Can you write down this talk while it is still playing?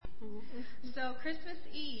So Christmas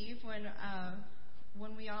Eve,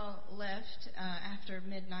 when we all left after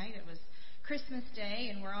midnight, it was Christmas Day,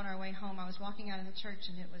 and we're on our way home. I was walking out of the church,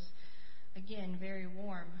 and it was, again, very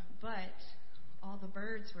warm, but all the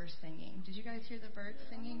birds were singing. Did you guys hear the birds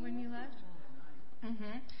singing when you left?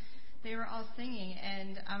 Mm-hmm. They were all singing,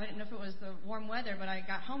 and I didn't know if it was the warm weather, but I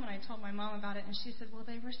got home and I told my mom about it, and she said, well,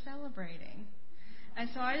 they were celebrating. And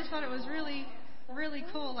so I just thought it was really, really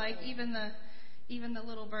cool, like even the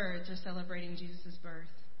little birds are celebrating Jesus' birth.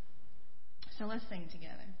 So let's sing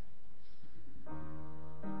together.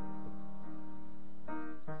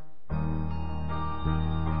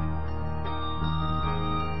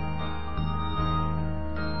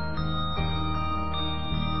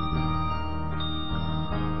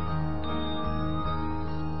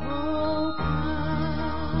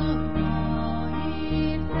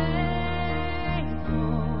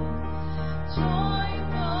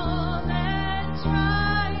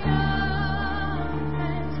 Triumphant,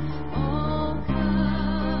 oh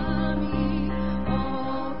come ye,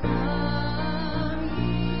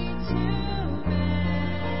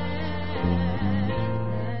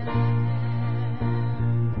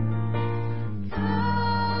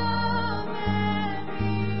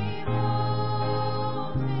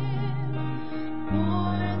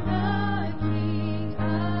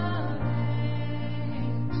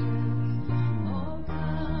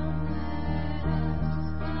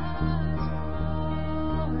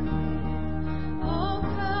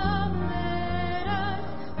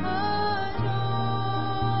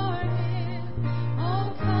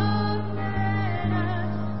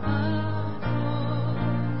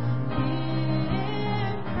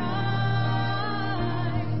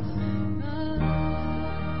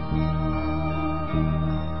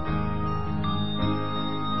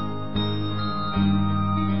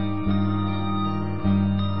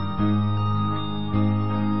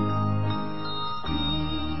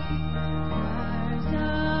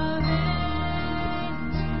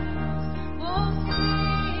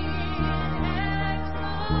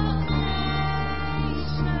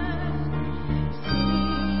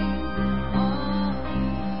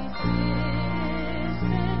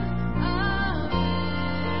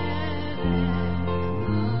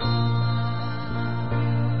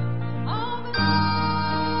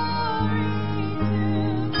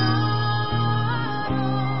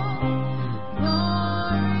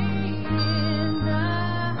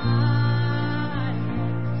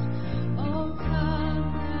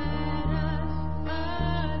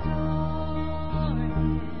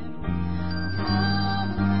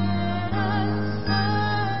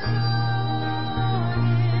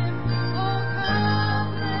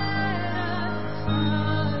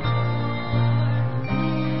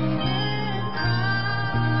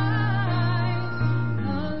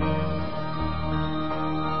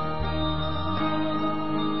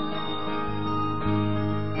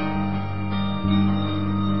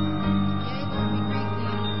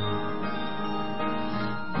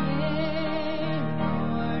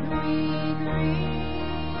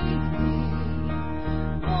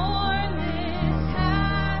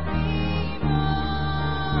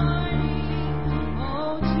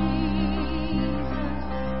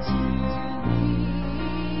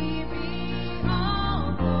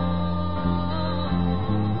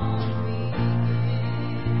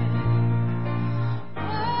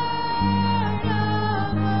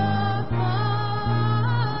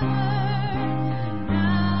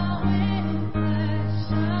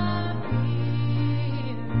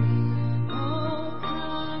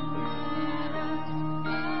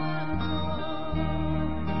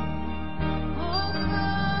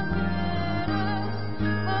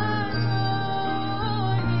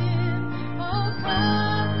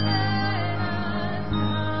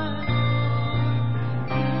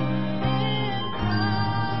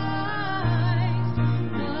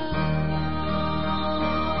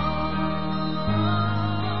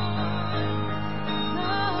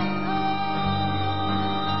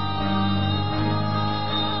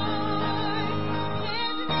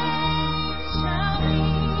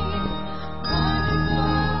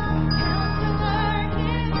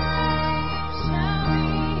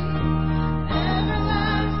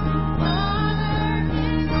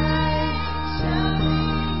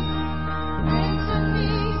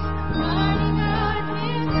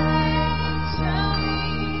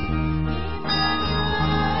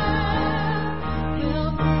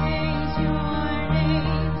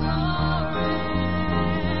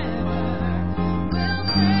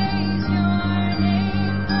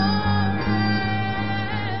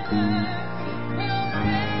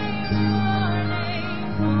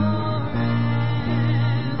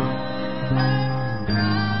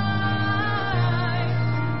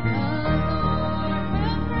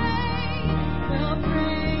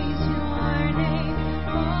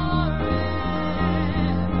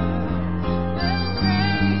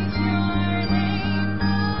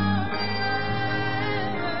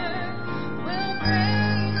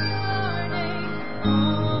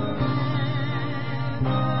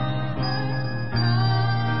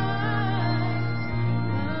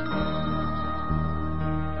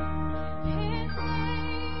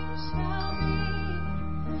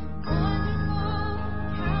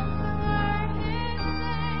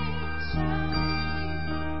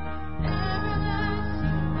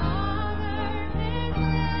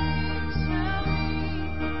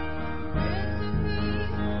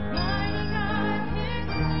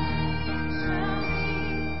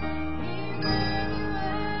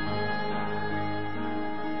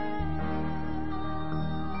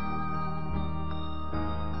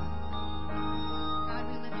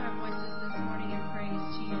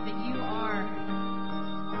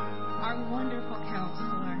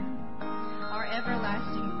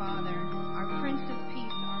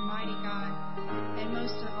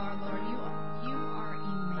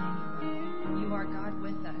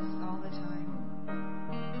 with us all the time.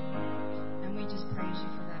 And we just praise you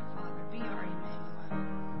for that, Father. Be our Emmanuel.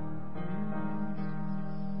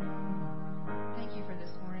 Thank you for this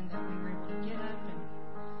morning that we were able to get up and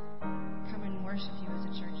come and worship you as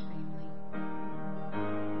a church family.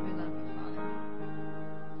 We love you, Father.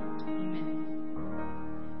 Amen.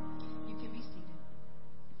 You can be seated.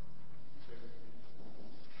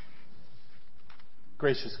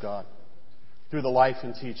 Gracious God, through the life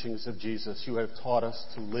and teachings of Jesus, you have taught us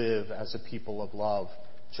to live as a people of love,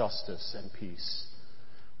 justice, and peace.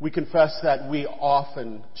 We confess that we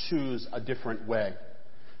often choose a different way,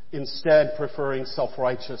 instead preferring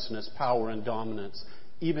self-righteousness, power, and dominance,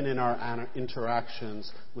 even in our interactions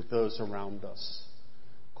with those around us.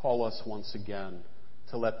 Call us once again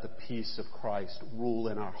to let the peace of Christ rule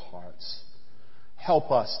in our hearts.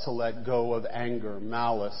 Help us to let go of anger,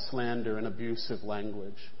 malice, slander, and abusive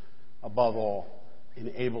language. Above all,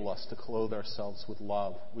 enable us to clothe ourselves with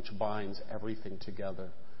love, which binds everything together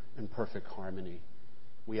in perfect harmony.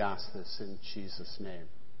 We ask this in Jesus' name.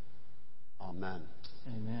 Amen.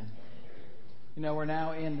 Amen. You know, we're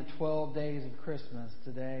now in the 12 days of Christmas.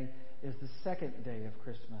 Today is the second day of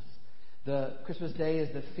Christmas. The Christmas day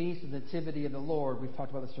is the feast of the Nativity of the Lord. We've talked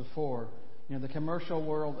about this before. You know, the commercial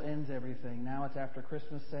world ends everything. Now it's after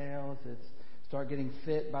Christmas sales. It's start getting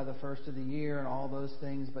fit by the first of the year and all those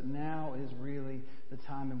things. But now is really the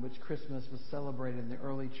time in which Christmas was celebrated in the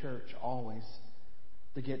early church, always,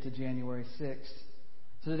 to get to January 6th.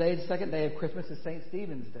 So today, the second day of Christmas, is St.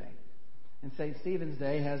 Stephen's Day. And St. Stephen's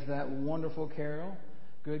Day has that wonderful carol,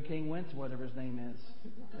 Good King Wentz, whatever his name is.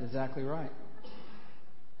 Exactly right.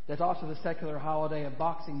 That's also the secular holiday of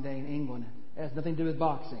Boxing Day in England. It has nothing to do with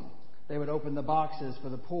boxing. They would open the boxes for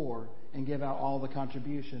the poor and give out all the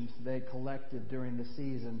contributions they collected during the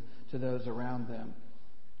season to those around them.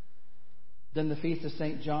 Then the Feast of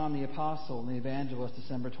St. John the Apostle and the Evangelist,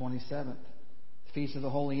 December 27th. The Feast of the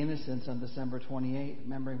Holy Innocents on December 28th,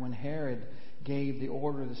 remembering when Herod gave the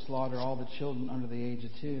order to slaughter all the children under the age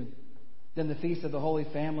of 2. Then the Feast of the Holy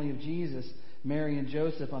Family of Jesus, Mary and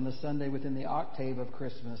Joseph, on the Sunday within the octave of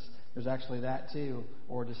Christmas. There's actually that too,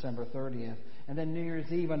 or December 30th. And then New Year's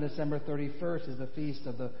Eve on December 31st is the feast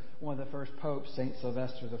of one of the first popes, St.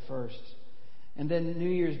 Sylvester I. And then New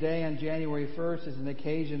Year's Day on January 1st is an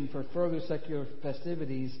occasion for further secular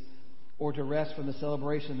festivities or to rest from the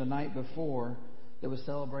celebration the night before that was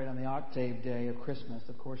celebrated on the octave day of Christmas.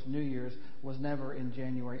 Of course, New Year's was never in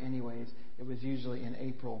January anyways. It was usually in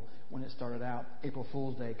April when it started out. April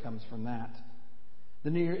Fool's Day comes from that.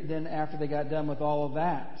 Then after they got done with all of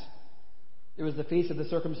that, it was the feast of the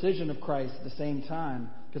circumcision of Christ at the same time,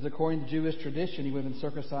 because according to Jewish tradition, he would have been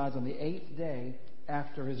circumcised on the 8th day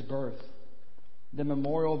after his birth. The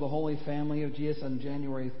memorial of the Holy Family of Jesus on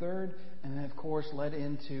January 3rd, and then, of course, led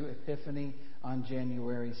into Epiphany on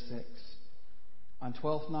January 6th. On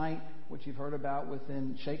Twelfth Night, which you've heard about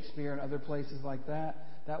within Shakespeare and other places like that,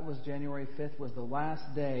 that was January 5th, was the last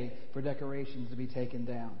day for decorations to be taken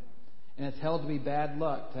down. And it's held to be bad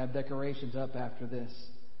luck to have decorations up after this.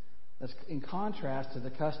 That's in contrast to the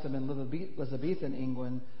custom in Elizabethan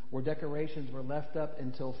England, where decorations were left up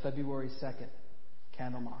until February 2nd,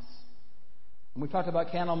 Candlemas. And we've talked about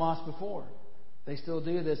Candlemas before. They still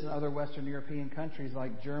do this in other Western European countries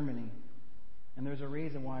like Germany. And there's a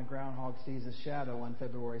reason why Groundhog sees a shadow on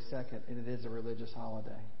February 2nd, and it is a religious holiday.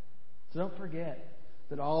 So don't forget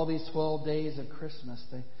that all these 12 days of Christmas,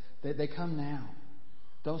 they come now.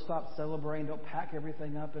 Don't stop celebrating. Don't pack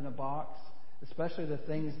everything up in a box, especially the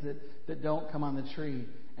things that don't come on the tree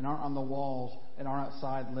and aren't on the walls and aren't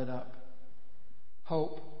outside lit up.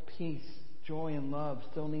 Hope, peace, joy, and love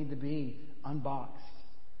still need to be unboxed,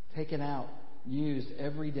 taken out, used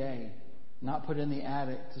every day, not put in the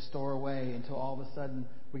attic to store away until all of a sudden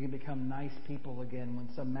we can become nice people again when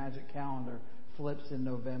some magic calendar flips in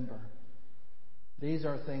November. These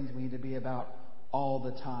are things we need to be about all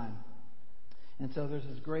the time. And so there's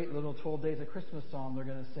this great little 12 Days of Christmas song they're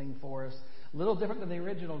going to sing for us. A little different than the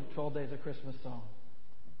original 12 Days of Christmas song.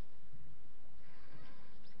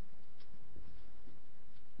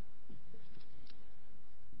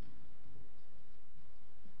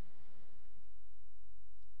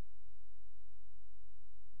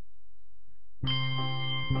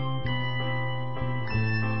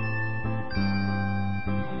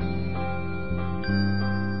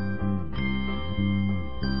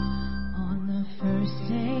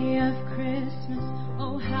 Christmas,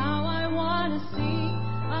 oh how I want to see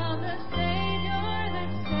of the Savior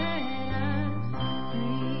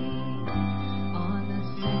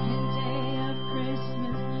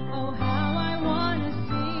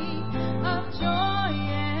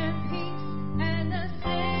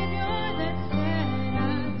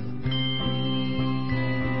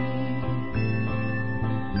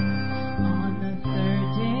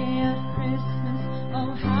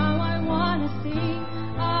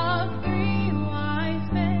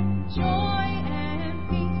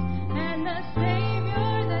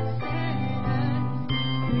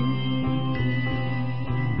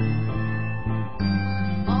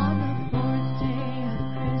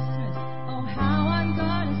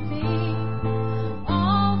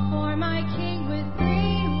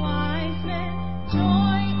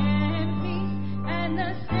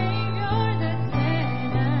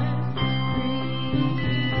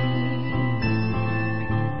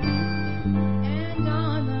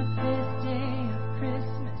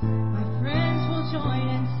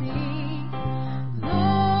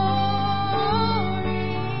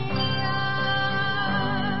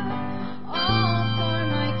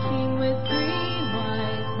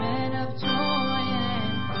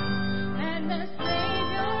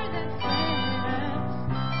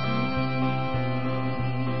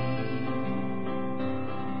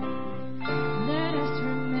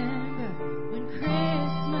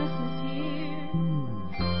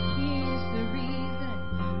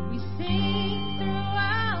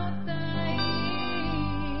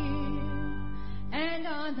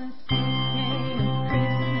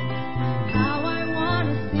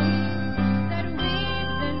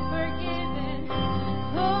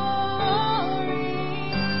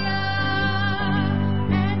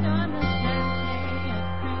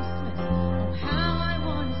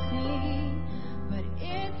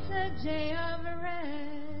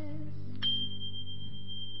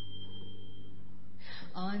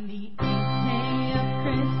On the 8th day of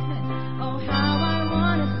Christmas, oh how I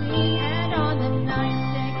want to sing. And on the 9th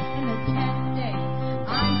day and the 10th day,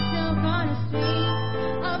 I'm still gonna sing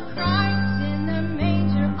of Christ in the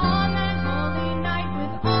manger on that holy night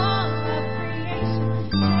with all of creation.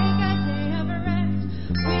 Take a day of rest,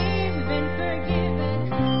 we've been forgiven.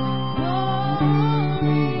 Gloria,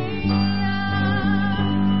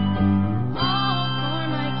 all for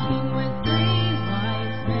my King with 3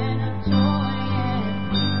 wise men of joy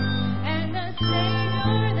and the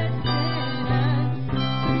Savior that set us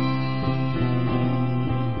free.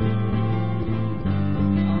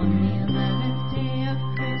 On the 11th day of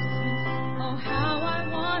Christmas, oh how I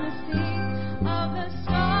want to sing of the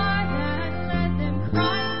star that led them,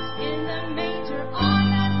 Christ in the manger on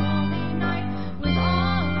that holy night with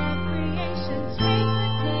all of creation. Take the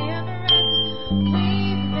day of rest,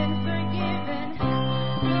 we've been forgiven.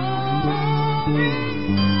 Gloria.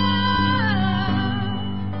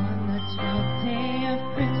 On the 12th day of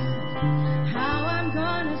Christmas, how I'm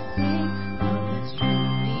gonna sing of the true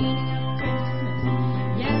meaning of Christmas.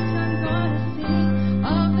 Yes, I'm gonna sing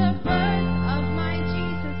of the birth of my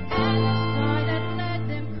Jesus and the star that led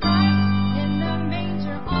them, Christ in the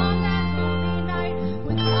manger on that holy night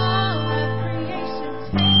with all of creation.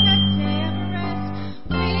 Take a day of rest,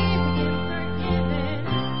 we've been forgiven.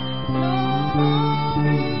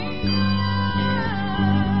 Gloria,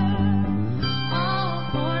 all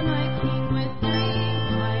for my King with 3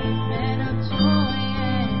 wise men of joy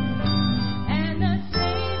and the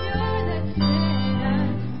Savior that set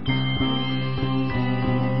us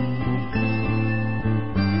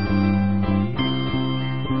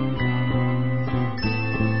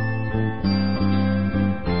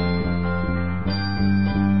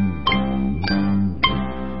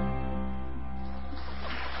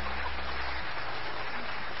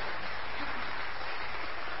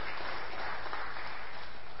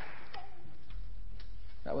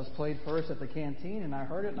That was played first at the canteen, and I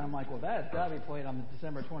heard it, and I'm like, well, that's got to be played on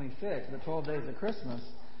December 26th, the 12 days of Christmas,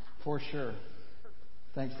 for sure.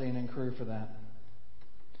 Thanks, Dana and crew, for that.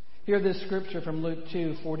 Hear this scripture from Luke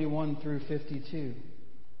 2:41 through 52.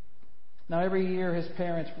 Now, every year his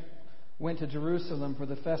parents went to Jerusalem for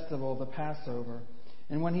the festival of the Passover,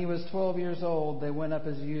 and when he was 12 years old, they went up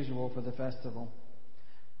as usual for the festival.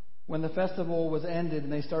 When the festival was ended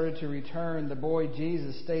and they started to return, the boy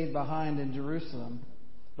Jesus stayed behind in Jerusalem,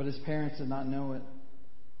 but his parents did not know it.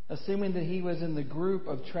 Assuming that he was in the group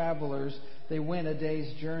of travelers, they went a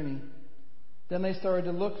day's journey. Then they started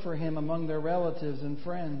to look for him among their relatives and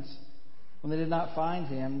friends. When they did not find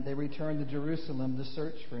him, they returned to Jerusalem to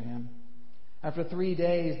search for him. After 3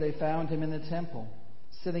 days, they found him in the temple,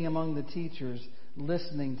 sitting among the teachers,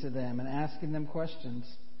 listening to them and asking them questions.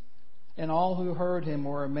 And all who heard him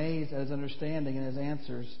were amazed at his understanding and his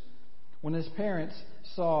answers. When his parents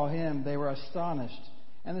saw him, they were astonished.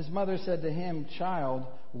 And his mother said to him, "Child,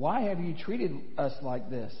 why have you treated us like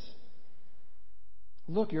this?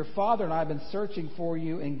 Look, your father and I have been searching for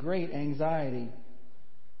you in great anxiety."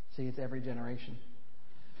 See, it's every generation.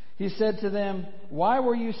 He said to them, "Why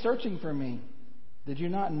were you searching for me? Did you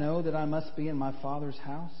not know that I must be in my Father's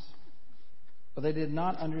house?" But they did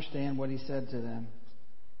not understand what he said to them.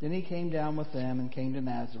 Then he came down with them and came to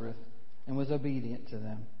Nazareth and was obedient to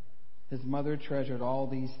them. His mother treasured all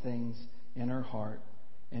these things in her heart,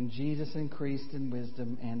 and Jesus increased in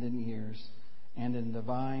wisdom and in years and in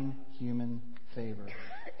divine human favor.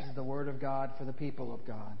 This is the word of God for the people of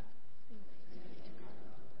God.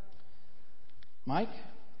 Mike,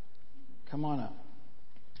 come on up.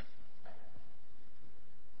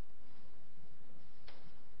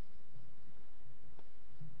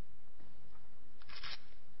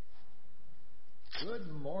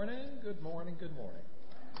 Good morning, good morning, good morning.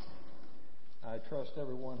 I trust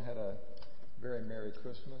everyone had a very Merry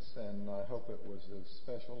Christmas, and I hope it was as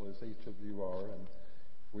special as each of you are. And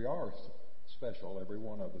we are special, every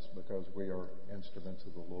one of us, because we are instruments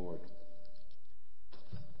of the Lord.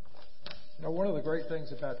 You know, one of the great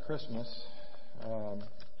things about Christmas,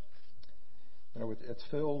 it's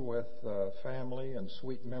filled with family and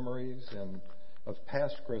sweet memories and of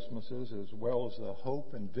past Christmases, as well as the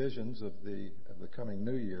hope and visions of the coming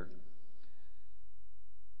New Year.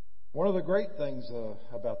 One of the great things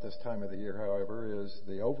about this time of the year, however, is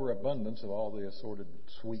the overabundance of all the assorted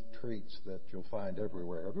sweet treats that you'll find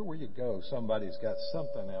everywhere. Everywhere you go, somebody's got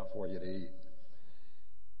something out for you to eat.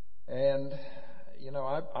 And, you know,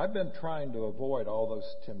 I've been trying to avoid all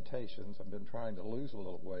those temptations. I've been trying to lose a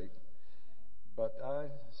little weight. But I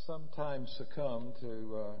sometimes succumb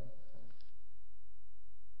to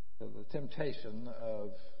the temptation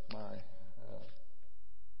of my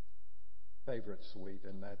favorite sweet,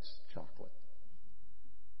 and that's chocolate.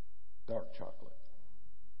 dark chocolate.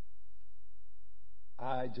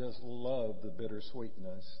 I just love the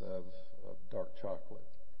bittersweetness of dark chocolate.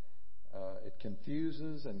 It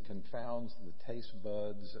confuses and confounds the taste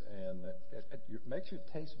buds, and it makes your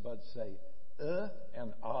taste buds say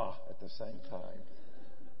and ah at the same time.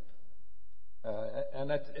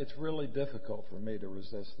 And it's really difficult for me to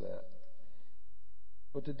resist that.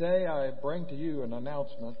 But today I bring to you an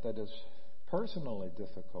announcement that is personally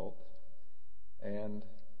difficult, and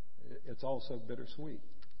it's also bittersweet.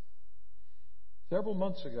 Several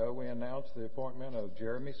months ago, we announced the appointment of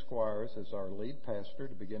Jeremy Squires as our lead pastor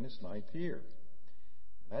to begin his 9th year.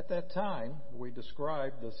 And at that time, we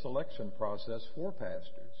described the selection process for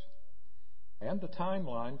pastors and the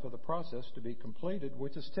timeline for the process to be completed,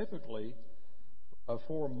 which is typically a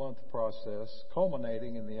 4-month process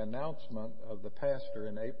culminating in the announcement of the pastor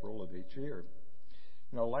in April of each year.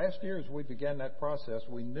 Last year as we began that process,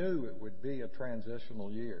 we knew it would be a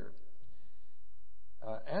transitional year.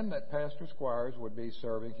 And that Pastor Squires would be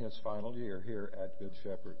serving his final year here at Good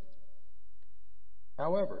Shepherd.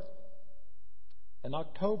 However, in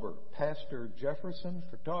October, Pastor Jefferson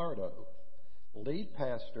Furtado, lead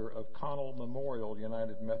pastor of Connell Memorial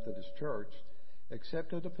United Methodist Church,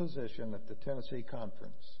 accepted a position at the Tennessee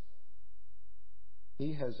Conference.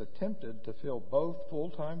 He has attempted to fill both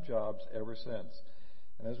full-time jobs ever since.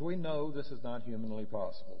 And as we know, this is not humanly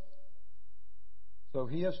possible. So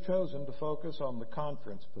he has chosen to focus on the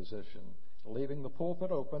conference position, leaving the pulpit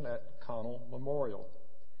open at Connell Memorial.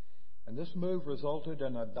 And this move resulted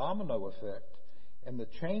in a domino effect, and the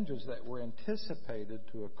changes that were anticipated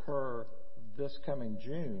to occur this coming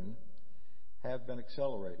June have been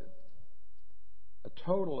accelerated. A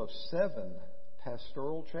total of 7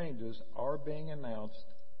 pastoral changes are being announced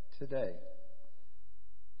today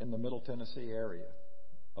in the Middle Tennessee area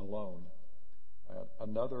alone.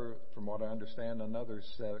 Another, from what I understand, another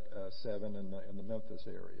 7 in the Memphis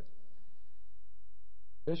area.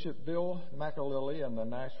 Bishop Bill McAlilly and the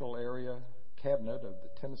Nashville area cabinet of the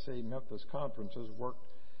Tennessee-Memphis conferences worked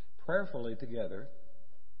prayerfully together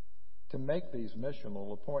to make these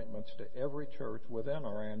missional appointments to every church within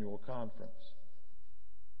our annual conference.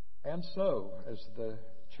 And so, as the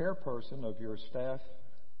chairperson of your staff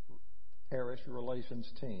parish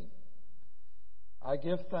relations team, I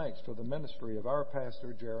give thanks for the ministry of our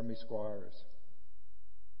pastor, Jeremy Squires,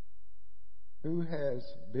 who has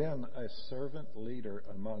been a servant leader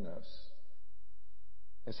among us.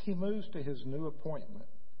 As he moves to his new appointment,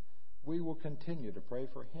 we will continue to pray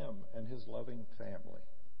for him and his loving family.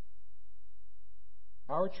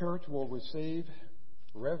 Our church will receive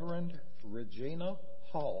Reverend Regina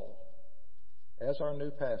Hall as our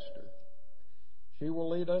new pastor. She will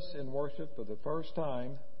lead us in worship for the first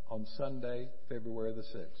time on Sunday, February the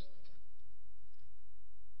 6th.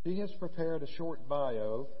 She has prepared a short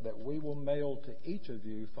bio that we will mail to each of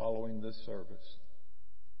you following this service.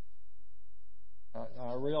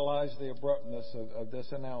 I realize the abruptness of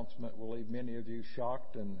this announcement will leave many of you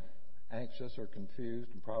shocked and anxious or confused,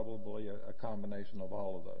 and probably a combination of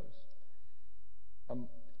all of those.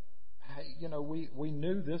 We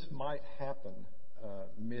knew this might happen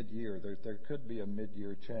mid-year. There could be a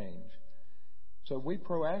mid-year change. So we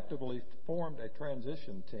proactively formed a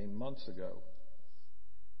transition team months ago.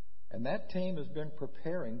 And that team has been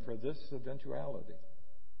preparing for this eventuality.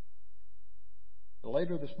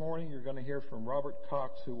 Later this morning, you're going to hear from Robert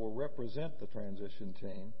Cox, who will represent the transition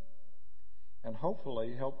team and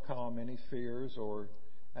hopefully help calm any fears or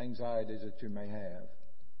anxieties that you may have.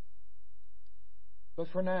 But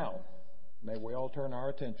for now, may we all turn our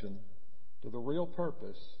attention to the real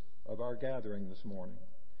purpose of our gathering this morning,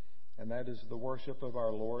 and that is the worship of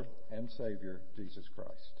our Lord and Savior, Jesus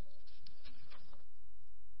Christ.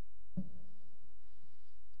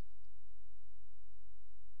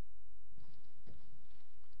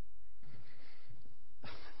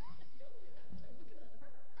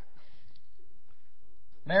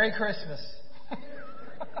 Merry Christmas.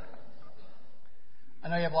 I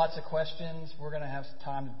know you have lots of questions. We're going to have some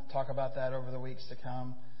time to talk about that over the weeks to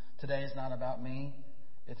come. Today is not about me.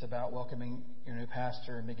 It's about welcoming your new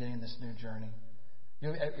pastor and beginning this new journey.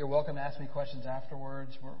 You're welcome to ask me questions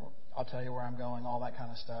afterwards. I'll tell you where I'm going, all that kind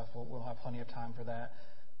of stuff. We'll have plenty of time for that.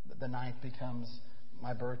 The 9th becomes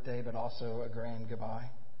my birthday, but also a grand goodbye.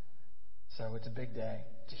 So it's a big day.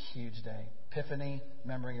 It's a huge day. Epiphany,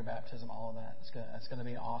 remembering your baptism, all of that. It's going to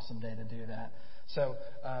be an awesome day to do that. So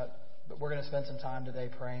but we're going to spend some time today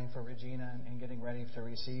praying for Regina and getting ready to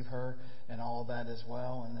receive her and all of that as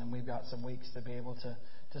well. And then we've got some weeks to be able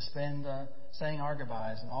to spend saying our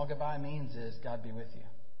goodbyes. And all goodbye means is God be with you.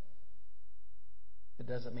 It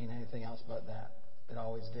doesn't mean anything else but that. It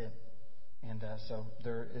always did. And so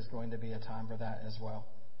there is going to be a time for that as well.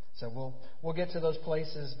 So we'll get to those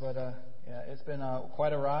places, but yeah, it's been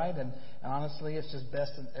quite a ride, and honestly, it's just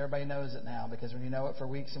best that everybody knows it now, because when you know it for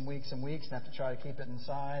weeks and weeks and weeks, and have to try to keep it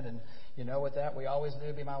inside, and you know what that we always knew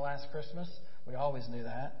would be my last Christmas. We always knew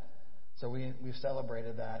that, so we've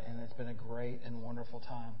celebrated that, and it's been a great and wonderful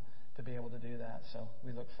time to be able to do that. So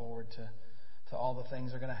we look forward to all the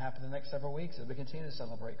things that are going to happen the next several weeks as we continue to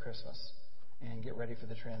celebrate Christmas and get ready for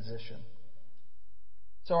the transition.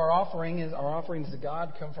 So our offerings to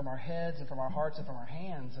God come from our heads and from our hearts and from our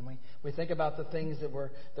hands, and we think about the things that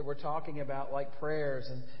we're talking about, like prayers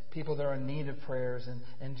and people that are in need of prayers.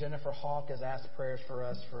 And Jennifer Hawk has asked prayers for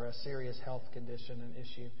us for a serious health condition and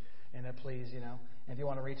issue. And please, if you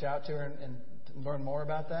want to reach out to her and learn more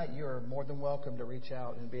about that, you are more than welcome to reach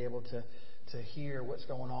out and be able to hear what's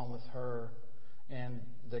going on with her and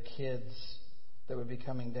the kids that would be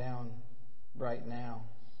coming down right now.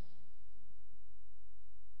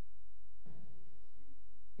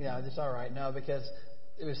 Yeah, it's all right. No, because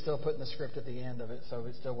it was still put in the script at the end of it, so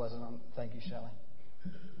it still wasn't on. Thank you, Shelley.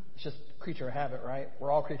 It's just creature of habit, right? We're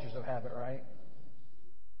all creatures of habit, right?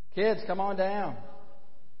 Kids, come on down.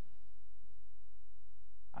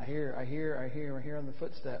 I hear on the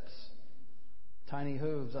footsteps. Tiny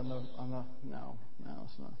hooves on the. No,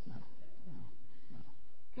 it's not.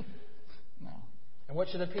 No. And what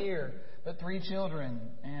should appear but 3 children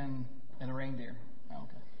and a reindeer? Oh,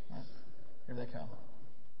 okay, right. Here they come.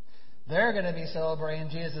 They're going to be celebrating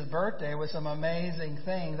Jesus' birthday with some amazing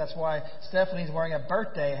things. That's why Stephanie's wearing a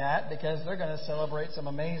birthday hat, because they're going to celebrate some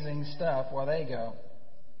amazing stuff while they go.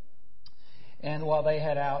 And while they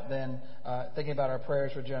head out, then thinking about our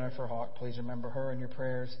prayers for Jennifer Hawk, please remember her in your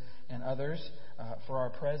prayers, and others for our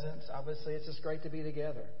presence. Obviously, it's just great to be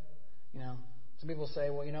together. Some people say,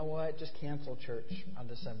 well, you know what? Just cancel church on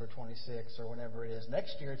December 26th or whenever it is.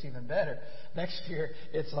 Next year, it's even better. Next year,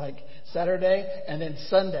 it's like Saturday and then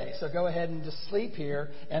Sunday. So go ahead and just sleep here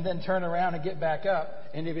and then turn around and get back up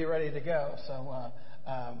and you'll be ready to go. So,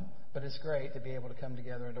 but it's great to be able to come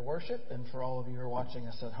together and to worship, and for all of you who are watching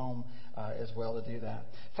us at home as well to do that.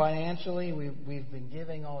 Financially, we've been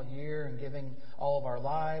giving all year and giving all of our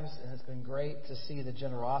lives, and it's been great to see the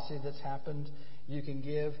generosity that's happened. You can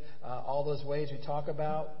give all those ways we talk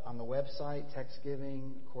about on the website, text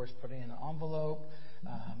giving, of course, putting in an envelope,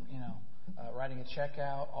 writing a check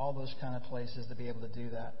out, all those kind of places to be able to do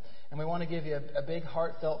that. And we want to give you a big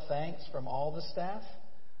heartfelt thanks from all the staff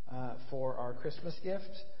for our Christmas gift.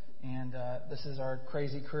 And this is our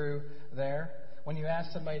crazy crew there. When you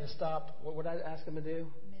ask somebody to stop, what would I ask them to do?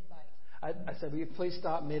 Mid-bite. I said, will you please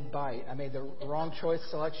stop mid-bite? I made the wrong choice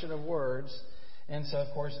selection of words. And so,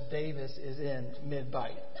 of course, Davis is in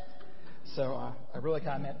mid-bite. So I really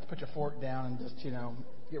kind of meant to put your fork down and just,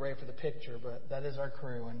 get ready for the picture. But that is our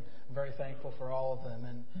crew, and I'm very thankful for all of them.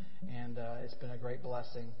 And it's been a great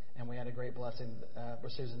blessing. And we had a great blessing for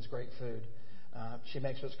Susan's great food. She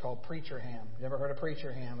makes what's called preacher ham. You ever heard of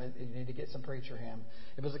preacher ham? You need to get some preacher ham.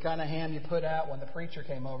 It was the kind of ham you put out when the preacher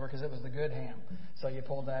came over, because it was the good ham. So you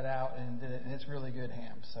pulled that out and did it, and it's really good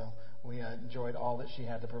ham. So we enjoyed all that she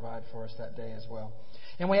had to provide for us that day as well.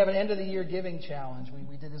 And we have an end-of-the-year giving challenge.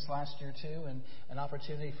 We did this last year too, and an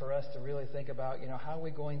opportunity for us to really think about, how are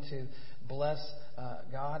we going to bless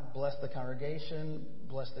God, bless the congregation,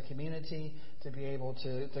 bless the community, to be able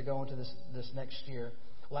to go into this next year.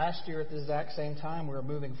 Last year at the exact same time, we were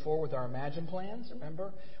moving forward with our Imagine plans.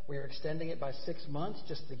 Remember? We were extending it by 6 months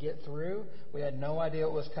just to get through. We had no idea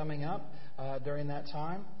what was coming up during that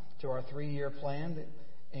time to our 3-year plan.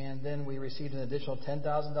 And then we received an additional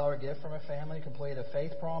 $10,000 gift from a family, completed a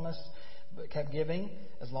faith promise, but kept giving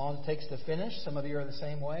as long as it takes to finish. Some of you are the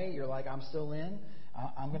same way. You're like, I'm still in.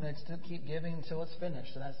 I'm going to keep giving until it's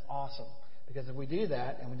finished. And that's awesome. Because if we do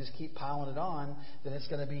that and we just keep piling it on, then it's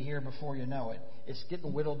going to be here before you know it. It's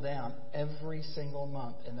getting whittled down every single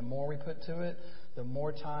month. And the more we put to it, the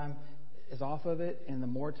more time is off of it, and the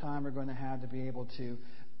more time we're going to have to be able to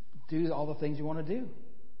do all the things you want to do.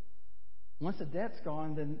 Once the debt's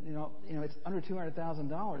gone, then it's under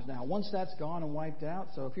 $200,000 now. Once that's gone and wiped out,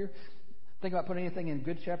 so if you're thinking about putting anything in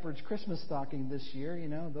Good Shepherd's Christmas stocking this year,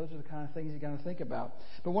 those are the kind of things you got to think about.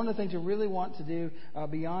 But one of the things you really want to do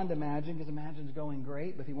beyond Imagine, because Imagine's going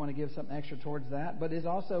great, but if you want to give something extra towards that, but is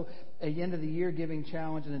also a end of the year giving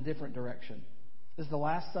challenge in a different direction. This is the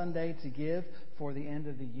last Sunday to give for the end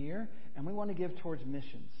of the year, and we want to give towards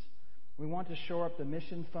missions. We want to shore up the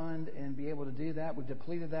mission fund and be able to do that. We've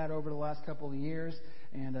depleted that over the last couple of years,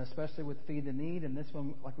 and especially with Feed the Need. And this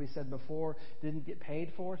one, like we said before, didn't get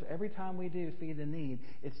paid for. So every time we do Feed the Need,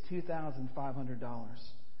 it's $2,500.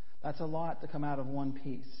 That's a lot to come out of one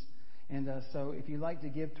piece. And so if you'd like to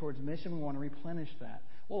give towards mission, we want to replenish that.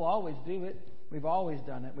 We'll always do it. We've always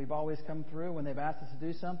done it. We've always come through. When they've asked us to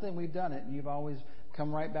do something, we've done it. And you've always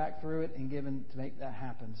come right back through it and given to make that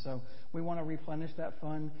happen. So we want to replenish that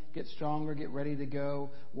fund, get stronger, get ready to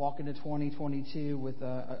go, walk into 2022 with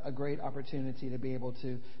a great opportunity to be able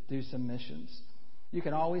to do some missions. You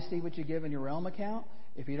can always see what you give in your Realm account.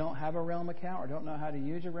 If you don't have a Realm account or don't know how to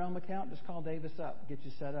use your Realm account, just call Davis up, get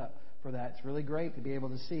you set up for that. It's really great to be able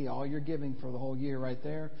to see all your giving for the whole year right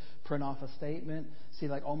there. Print off a statement. See,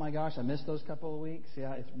 like, oh my gosh, I missed those couple of weeks.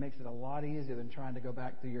 Yeah, it makes it a lot easier than trying to go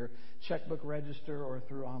back through your checkbook register or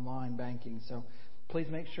through online banking. So please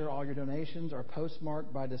make sure all your donations are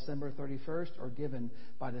postmarked by December 31st or given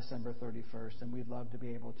by December 31st. And we'd love to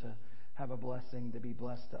be able to have a blessing to be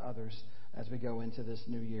blessed to others as we go into this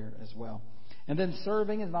new year as well. And then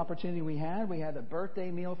serving is an opportunity we had. We had a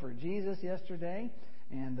birthday meal for Jesus yesterday.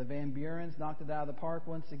 And the Van Burens knocked it out of the park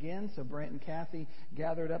once again. So Brent and Kathy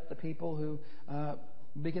gathered up the people who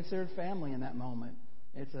be considered family in that moment.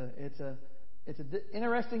 It's an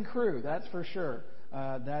interesting crew, that's for sure.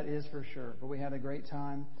 That is for sure. But we had a great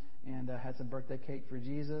time and had some birthday cake for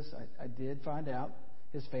Jesus. I did find out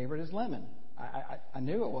his favorite is lemon. I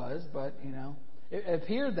knew it was, but it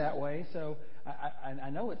appeared that way. So I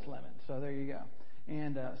know it's lemon. So there you go.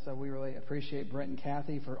 And so we really appreciate Brent and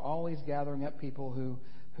Kathy for always gathering up people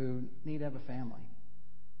who need to have a family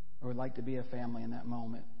or would like to be a family in that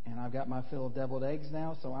moment. And I've got my fill of deviled eggs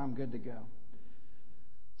now, so I'm good to go.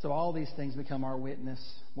 So all these things become our witness,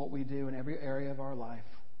 what we do in every area of our life.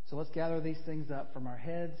 So let's gather these things up from our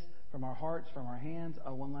heads, from our hearts, from our hands.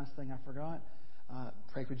 Oh, one last thing I forgot.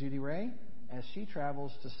 Pray for Judy Ray as she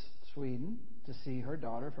travels to Sweden to see her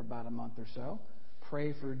daughter for about a month or so.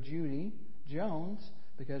 Pray for Judy Jones,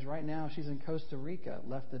 because right now she's in Costa Rica,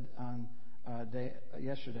 left it on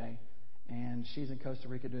yesterday, and she's in Costa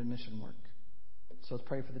Rica doing mission work. So let's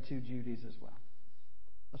pray for the two Judys as well.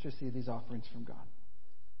 Let's receive these offerings from God.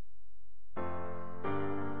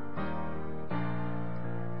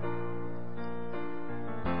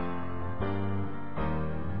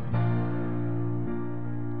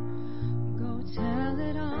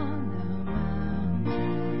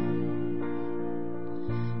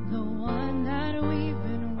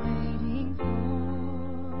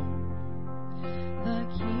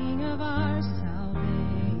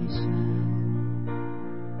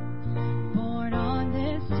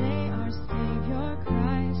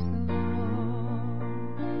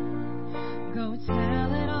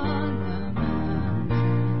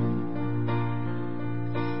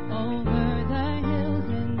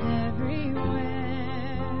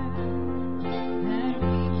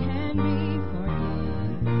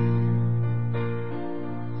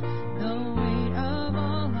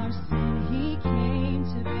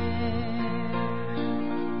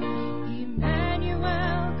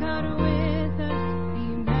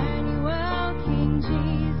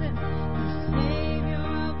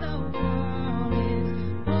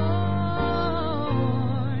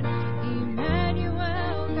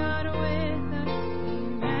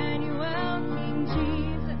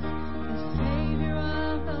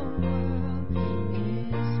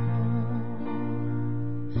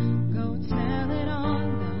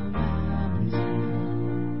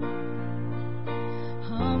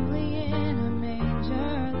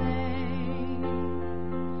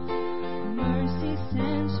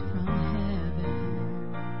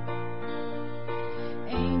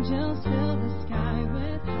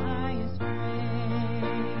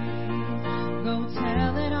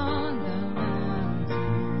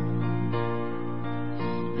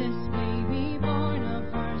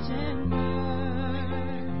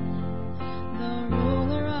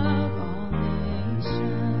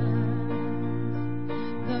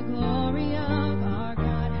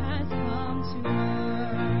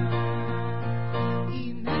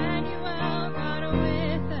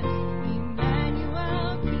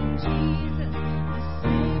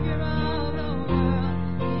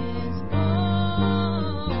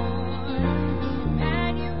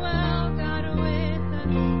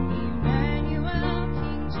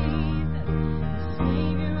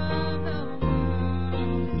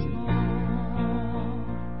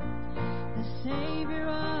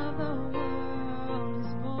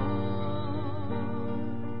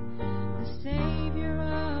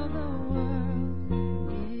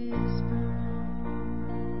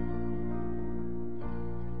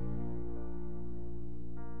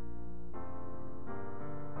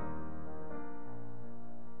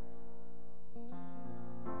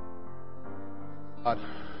 God,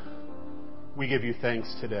 we give you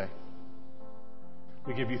thanks today.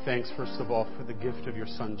 We give you thanks, first of all, for the gift of your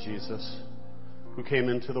Son, Jesus. who came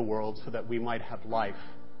into the world so that we might have life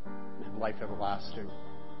and have life everlasting.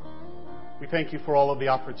 We thank you for all of the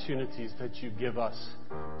opportunities that you give us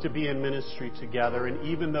to be in ministry together. And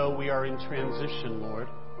even though we are in transition, Lord,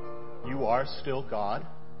 you are still God.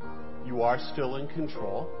 You are still in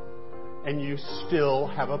control. And you still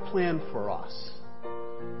have a plan for us.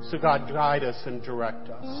 So God, guide us and direct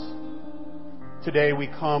us. Today we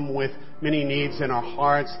come with many needs in our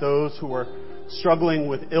hearts, those who are struggling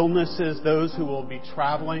with illnesses, those who will be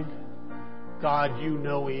traveling. God, you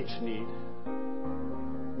know each need.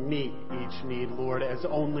 Meet each need, Lord, as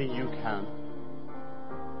only you can.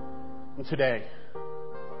 And today,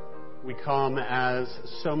 we come as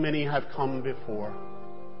so many have come before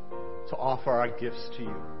to offer our gifts to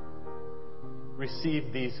you.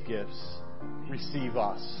 Receive these gifts. Receive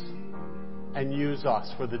us. And use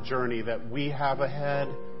us for the journey that we have ahead,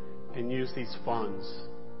 and use these funds,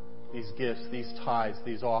 these gifts, these tithes,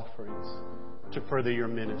 these offerings to further your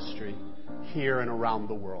ministry here and around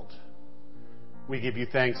the world. We give you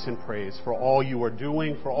thanks and praise for all you are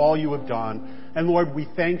doing, for all you have done. And Lord, we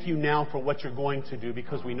thank you now for what you're going to do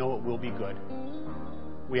because we know it will be good.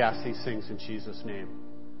 We ask these things in Jesus' name.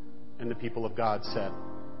 And the people of God said,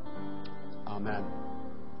 Amen.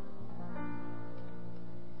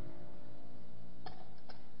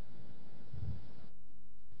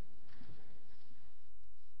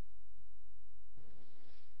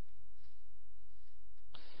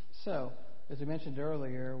 So, as we mentioned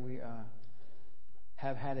earlier, we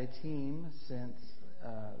have had a team since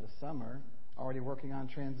the summer already working on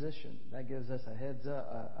transition. That gives us a head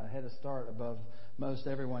start above most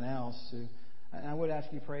everyone else. And I would ask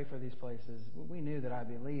you to pray for these places. We knew that I'd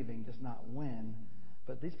be leaving, just not when.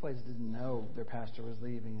 But these places didn't know their pastor was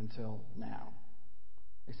leaving until now,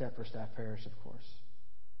 except for Staff Parish, of course.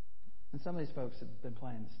 And some of these folks have been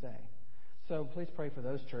planning to stay. So please pray for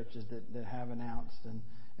those churches that have announced and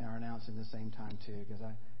are announcing at the same time too,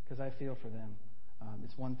 because I feel for them.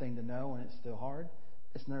 It's one thing to know, and it's still hard.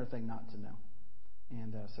 It's another thing not to know.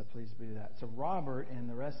 And so please do that. So Robert and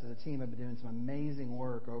the rest of the team have been doing some amazing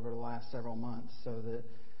work over the last several months so that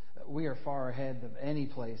we are far ahead of any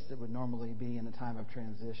place that would normally be in a time of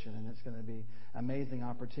transition. And it's going to be an amazing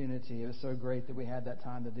opportunity. It was so great that we had that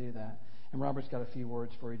time to do that. And Robert's got a few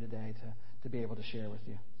words for you today to be able to share with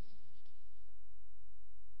you.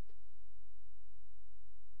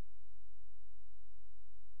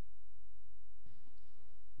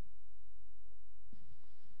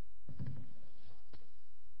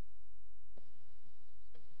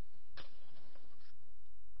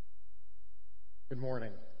 Good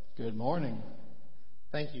morning. Good morning.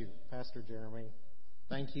 Thank you, Pastor Jeremy.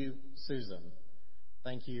 Thank you, Susan.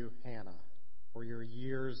 Thank you, Hannah, for your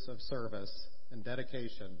years of service and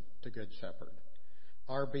dedication to Good Shepherd,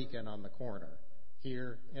 our beacon on the corner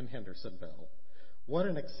here in Hendersonville. What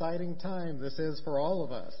an exciting time this is for all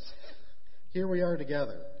of us. Here we are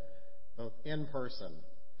together, both in person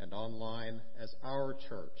and online, as our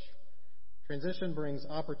church. Transition brings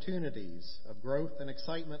opportunities of growth and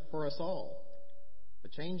excitement for us all.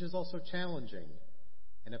 But change is also challenging,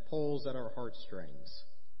 and it pulls at our heartstrings.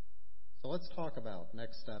 So let's talk about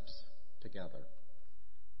next steps together.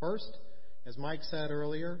 First, as Mike said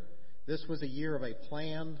earlier, this was a year of a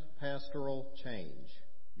planned pastoral change.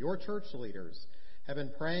 Your church leaders have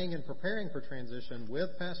been praying and preparing for transition with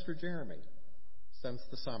Pastor Jeremy since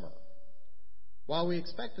the summer. While we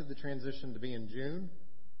expected the transition to be in June,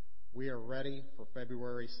 we are ready for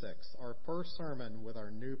February 6th, our first sermon with our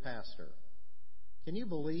new pastor. Can you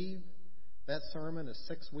believe that sermon is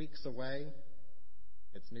 6 weeks away?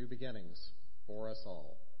 It's new beginnings for us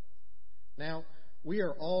all. Now, we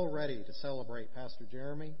are all ready to celebrate Pastor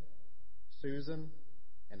Jeremy, Susan,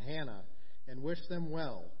 and Hannah and wish them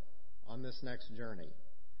well on this next journey.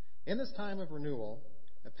 In this time of renewal,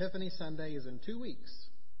 Epiphany Sunday is in 2 weeks,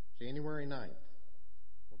 January 9th.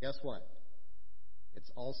 Well, guess what?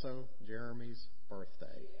 It's also Jeremy's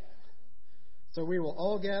birthday. So we will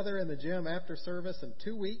all gather in the gym after service in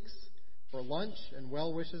 2 weeks for lunch and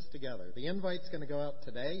well wishes together. The invite's going to go out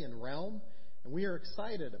today in Realm, and we are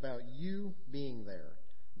excited about you being there.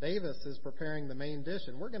 Davis is preparing the main dish,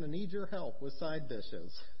 and we're going to need your help with side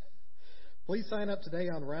dishes. Please sign up today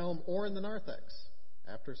on Realm or in the narthex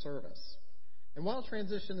after service. And while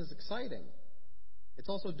transition is exciting, it's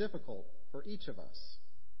also difficult for each of us.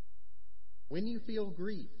 When you feel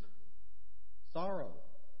grief, sorrow,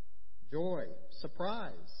 joy,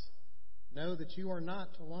 surprise, know that you are not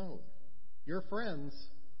alone. Your friends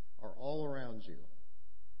are all around you.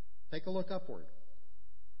 Take a look upward.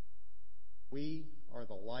 We are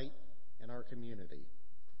the light in our community.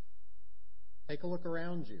 Take a look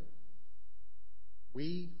around you.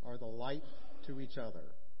 We are the light to each other.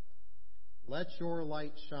 Let your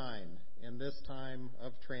light shine in this time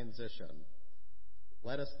of transition.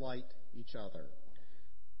 Let us light each other.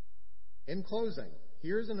 In closing,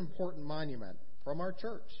 here's an important monument from our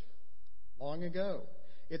church long ago.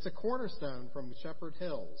 It's a cornerstone from Shepherd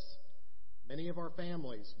Hills. Many of our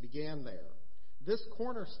families began there. This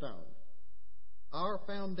cornerstone, our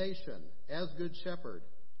foundation as Good Shepherd,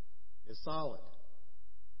 is solid.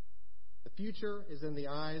 The future is in the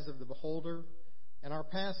eyes of the beholder, and our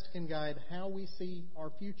past can guide how we see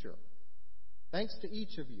our future. Thanks to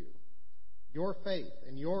each of you, your faith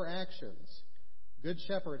and your actions, Good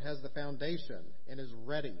Shepherd has the foundation and is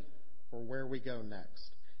ready for where we go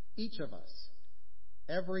next. Each of us,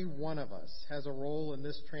 every one of us, has a role in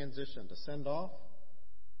this transition to send off,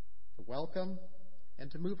 to welcome,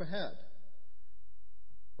 and to move ahead.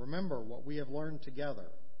 Remember what we have learned together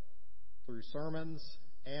through sermons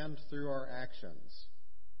and through our actions.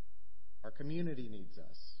 Our community needs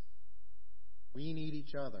us. We need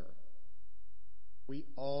each other. We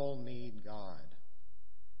all need God.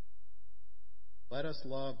 Let us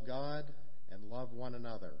love God and love one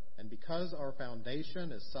another. And because our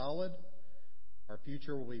foundation is solid, our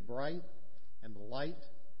future will be bright, and the light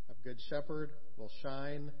of Good Shepherd will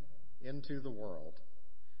shine into the world.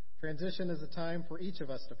 Transition is a time for each of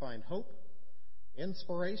us to find hope,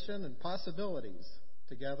 inspiration, and possibilities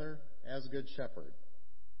together as Good Shepherd.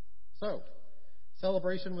 So,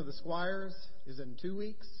 celebration with the Squires is in 2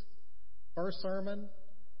 weeks. First sermon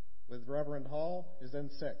with Reverend Hall is in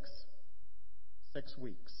 6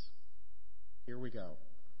 weeks. Here we go.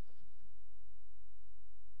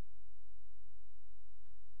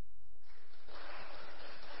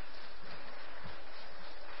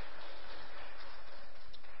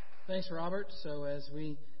 Thanks, Robert. So as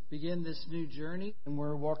we begin this new journey, and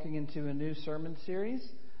we're walking into a new sermon series,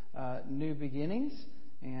 New Beginnings,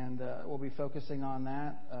 and we'll be focusing on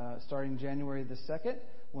that starting January the 2nd,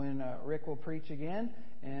 when Rick will preach again,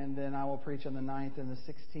 and then I will preach on the 9th and the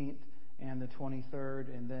 16th and the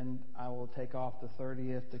 23rd, and then I will take off the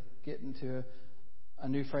 30th to get into a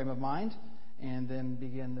new frame of mind, and then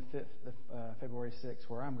begin the 5th, February 6th,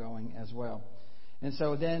 where I'm going as well. And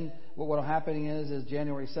so then what will happen is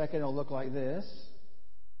January 2nd, it'll look like this.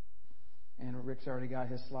 And Rick's already got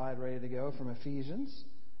his slide ready to go from Ephesians,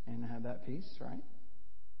 and have that piece, right?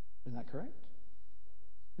 Isn't that correct?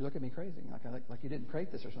 You look at me crazy, like you didn't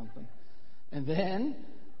create this or something. And then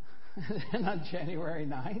on January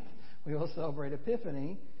 9th, we will celebrate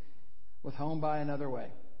Epiphany with Home by Another Way.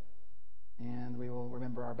 And we will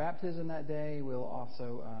remember our baptism that day. We'll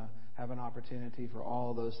also have an opportunity for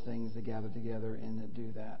all those things to gather together and to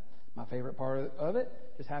do that. My favorite part of it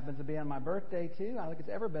just happens to be on my birthday, too. I don't think it's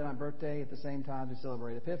ever been my birthday at the same time we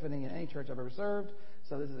celebrate Epiphany in any church I've ever served.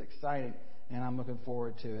 So this is exciting, and I'm looking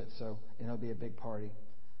forward to it. So it'll be a big party.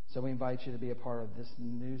 So we invite you to be a part of this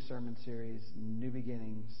new sermon series, New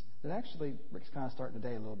Beginnings, that actually Rick's kind of starting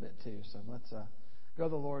today a little bit, too. So let's go to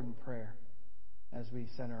the Lord in prayer as we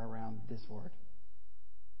center around this word.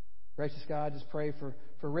 Gracious God, just pray for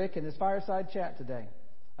Rick and his fireside chat today.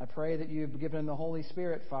 I pray that you've given him the Holy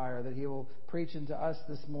Spirit fire, that he will preach into us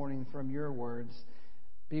this morning from your words.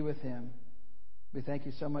 Be with him. We thank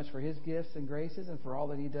you so much for his gifts and graces and for all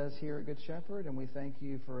that he does here at Good Shepherd. And we thank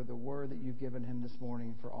you for the word that you've given him this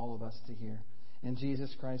morning for all of us to hear. In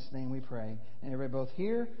Jesus Christ's name we pray. And everybody both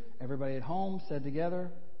here, everybody at home, said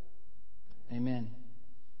together, Amen.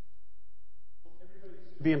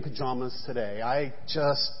 Be in pajamas today. I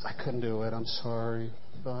couldn't do it. I'm sorry.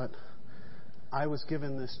 But I was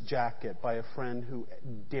given this jacket by a friend who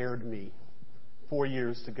dared me 4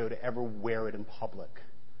 years ago to ever wear it in public.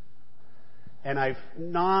 And I've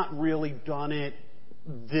not really done it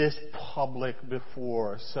this public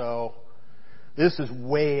before. So this is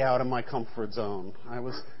way out of my comfort zone. I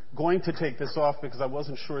was going to take this off because I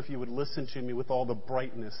wasn't sure if you would listen to me with all the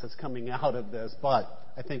brightness that's coming out of this. But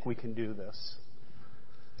I think we can do this.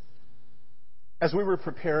 As we were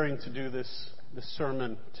preparing to do this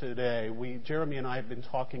sermon today, Jeremy and I have been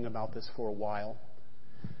talking about this for a while.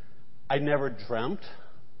 I never dreamt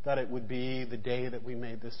that it would be the day that we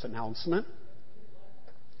made this announcement.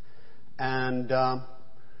 And I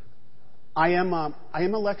am a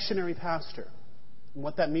lectionary pastor. And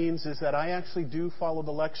what that means is that I actually do follow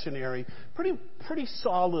the lectionary pretty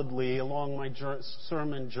solidly along my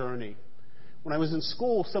sermon journey. When I was in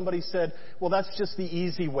school, somebody said, well, that's just the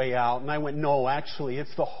easy way out. And I went, no, actually,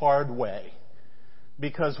 it's the hard way.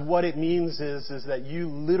 Because what it means is that you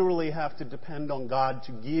literally have to depend on God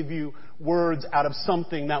to give you words out of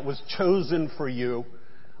something that was chosen for you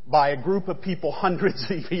by a group of people hundreds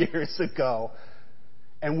of years ago.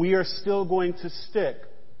 And we are still going to stick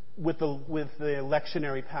with the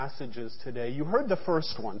lectionary passages today. You heard the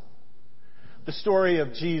first one, the story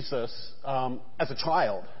of Jesus as a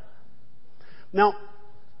child. Now,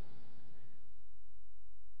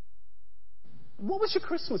 what was your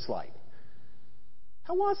Christmas like?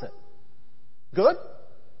 How was it? Good?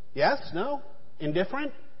 Yes? No?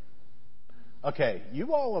 Indifferent? Okay,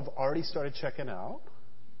 you all have already started checking out,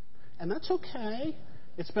 and that's okay.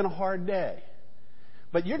 It's been a hard day.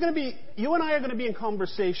 But you and I are going to be in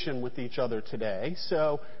conversation with each other today,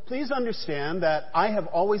 so please understand that I have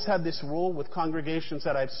always had this rule with congregations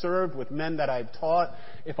that I've served, with men that I've taught.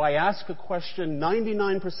 If I ask a question,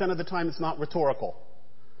 99% of the time it's not rhetorical.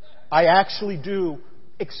 I actually do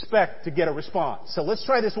expect to get a response. So let's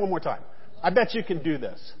try this one more time. I bet you can do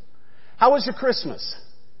this. How was your Christmas?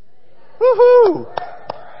 Woohoo!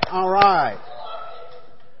 All right.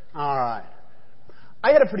 All right.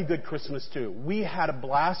 I had a pretty good Christmas too. We had a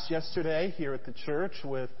blast yesterday here at the church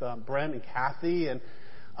with Brent and Kathy and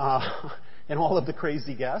all of the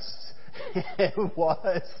crazy guests. I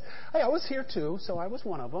was here too, so I was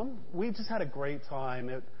one of them. We just had a great time.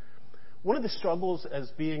 One of the struggles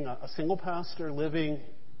as being a single pastor living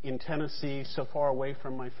in Tennessee, so far away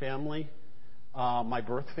from my family, my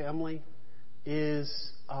birth family,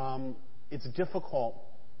 is it's difficult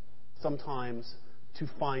sometimes to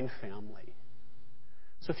find family.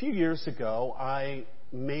 So a few years ago, I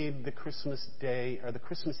made the Christmas Day or the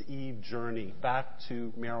Christmas Eve journey back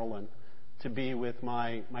to Maryland to be with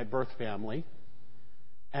my birth family.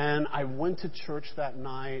 And I went to church that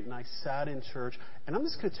night, and I sat in church. And I'm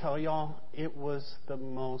just going to tell y'all, it was the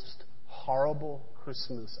most horrible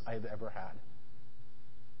Christmas I've ever had.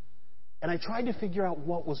 And I tried to figure out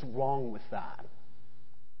what was wrong with that.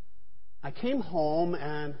 I came home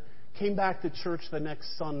and came back to church the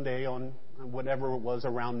next Sunday on whatever it was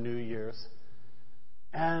around New Year's.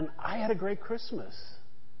 And I had a great Christmas.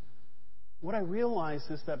 What I realized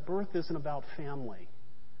is that birth isn't about family.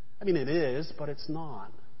 I mean, it is, but it's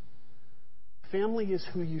not. Family is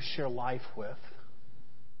who you share life with.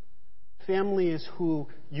 Family is who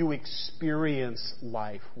you experience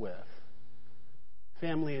life with.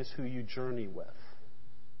 Family is who you journey with.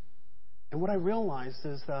 And what I realized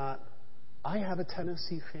is that I have a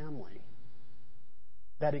Tennessee family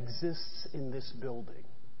that exists in this building.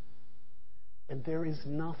 And there is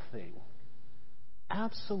nothing,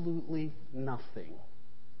 absolutely nothing,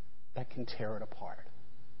 that can tear it apart.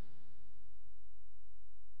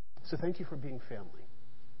 So thank you for being family.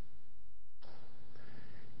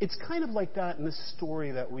 It's kind of like that in this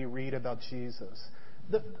story that we read about Jesus.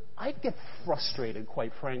 I get frustrated,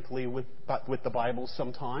 quite frankly, with the Bible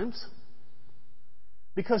sometimes.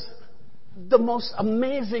 Because the most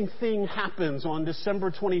amazing thing happens on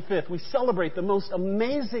December 25th. We celebrate the most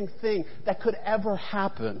amazing thing that could ever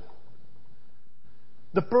happen.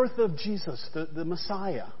 The birth of Jesus, the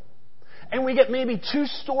Messiah. And we get maybe 2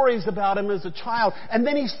 stories about him as a child, and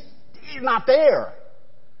then he's not there.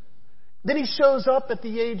 Then he shows up at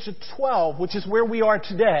the age of 12, which is where we are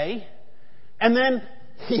today, and then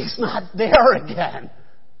he's not there again.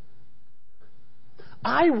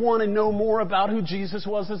 I want to know more about who Jesus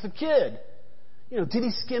was as a kid. You know, did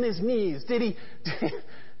he skin his knees? Did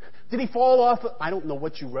he fall off? I don't know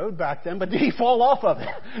what you rode back then, but did he fall off of it?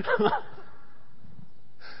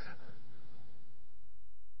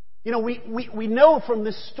 You know, we know from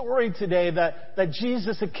this story today that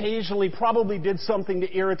Jesus occasionally probably did something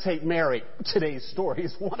to irritate Mary. Today's story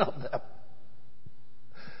is one of them.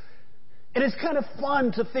 And it's kind of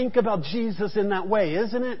fun to think about Jesus in that way,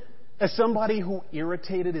 isn't it? As somebody who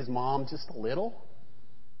irritated his mom just a little.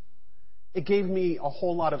 It gave me a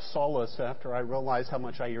whole lot of solace after I realized how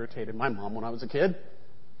much I irritated my mom when I was a kid.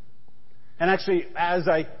 And actually, as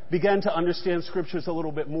I began to understand scriptures a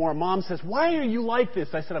little bit more, Mom says, "Why are you like this?"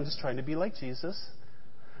 I said, "I'm just trying to be like Jesus."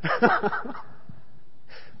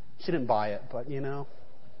 She didn't buy it, but you know.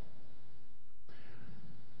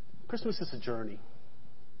 Christmas is a journey.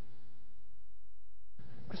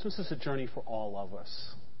 Christmas is a journey for all of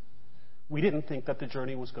us. We didn't think that the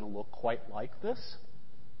journey was going to look quite like this,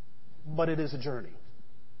 but it is a journey.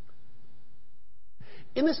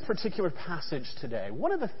 In this particular passage today,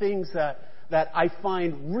 one of the things that I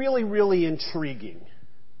find really, really intriguing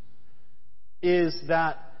is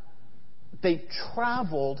that they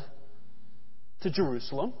traveled to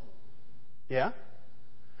Jerusalem. Yeah?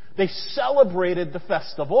 They celebrated the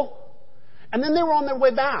festival. And then they were on their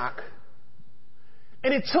way back.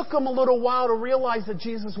 And it took them a little while to realize that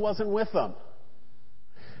Jesus wasn't with them.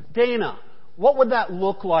 Dana, what would that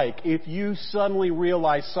look like if you suddenly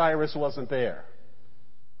realized Cyrus wasn't there?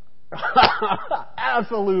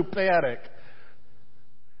 Absolute panic.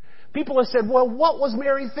 People have said, well, what was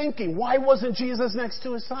Mary thinking? Why wasn't Jesus next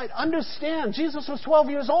to his side? Understand, Jesus was 12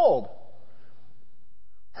 years old.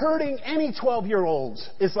 Herding any 12-year-olds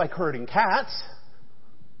is like herding cats.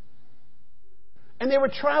 And they were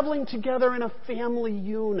traveling together in a family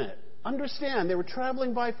unit. Understand, they were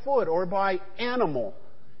traveling by foot or by animal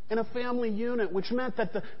in a family unit, which meant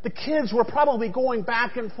that the kids were probably going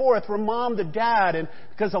back and forth from mom to dad, and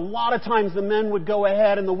because a lot of times the men would go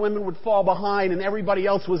ahead and the women would fall behind and everybody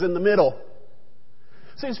else was in the middle.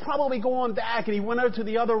 So he's probably going back, and he went out to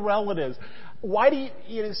the other relatives. Why do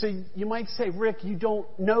so you might say, Rick, you don't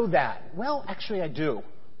know that. Well, actually I do.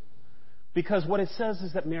 Because what it says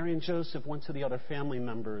is that Mary and Joseph went to the other family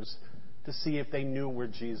members to see if they knew where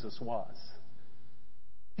Jesus was.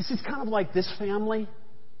 You see, it's kind of like this family.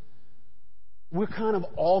 We're kind of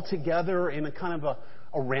all together in a kind of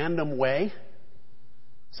a random way.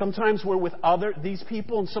 Sometimes we're with these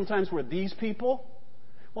people, and sometimes we're these people.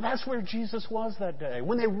 Well, that's where Jesus was that day.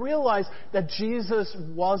 When they realized that Jesus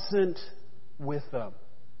wasn't with them.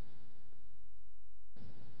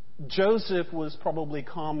 Joseph was probably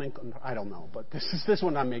calm and, I don't know, but this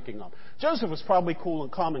one I'm making up. Joseph was probably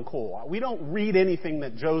calm and cool. We don't read anything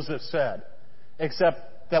that Joseph said,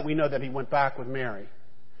 except that we know that he went back with Mary.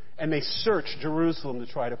 And they searched Jerusalem to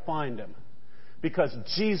try to find him, because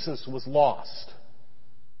Jesus was lost.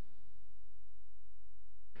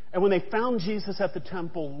 And when they found Jesus at the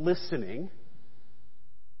temple listening,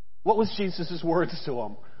 what was Jesus' words to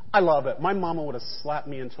them? I love it. My mama would have slapped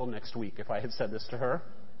me until next week if I had said this to her.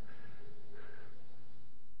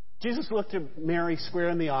 Jesus looked at Mary square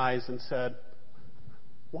in the eyes and said,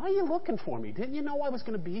 why are you looking for me? Didn't you know I was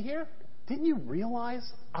going to be here? Didn't you realize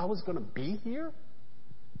I was going to be here?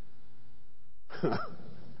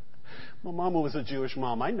 My mama was a Jewish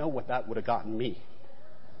mom. I know what that would have gotten me.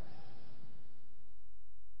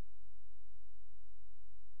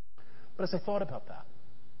 But as I thought about that,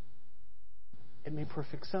 it made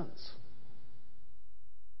perfect sense.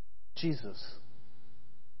 Jesus,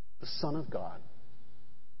 the Son of God,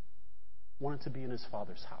 wanted to be in his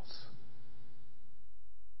Father's house.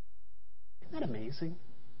 Isn't that amazing?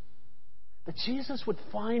 That Jesus would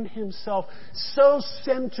find himself so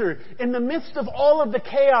centered in the midst of all of the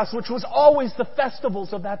chaos, which was always the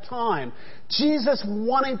festivals of that time. Jesus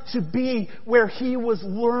wanted to be where he was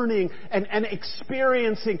learning and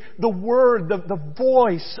experiencing the word, the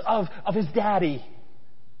voice of his daddy.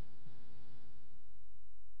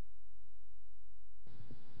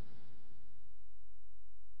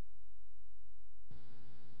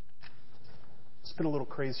 It's been a little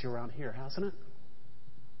crazy around here, hasn't it?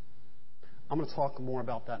 I'm going to talk more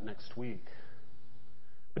about that next week.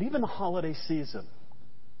 But even the holiday season,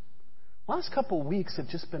 last couple of weeks have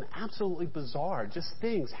just been absolutely bizarre. Just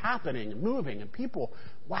things happening and moving and people,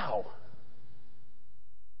 wow.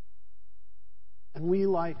 And we,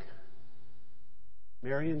 like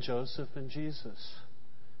Mary and Joseph and Jesus,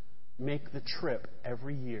 make the trip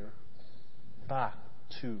every year back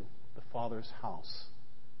to the Father's house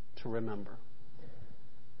to remember.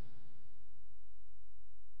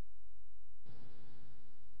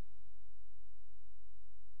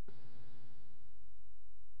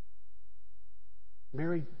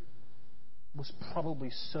 Mary was probably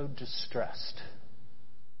so distressed.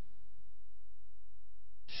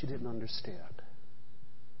 She didn't understand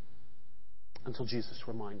until Jesus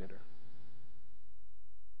reminded her.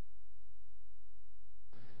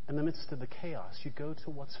 In the midst of the chaos, you go to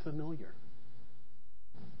what's familiar.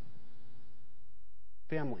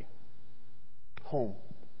 Family. Home.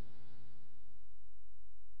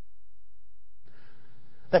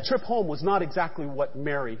 That trip home was not exactly what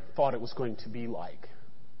Mary thought it was going to be like.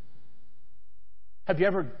 Have you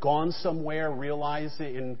ever gone somewhere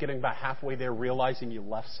realizing, and getting about halfway there, realizing you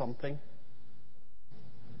left something?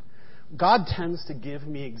 God tends to give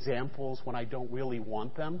me examples when I don't really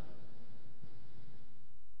want them.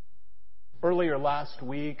 Earlier last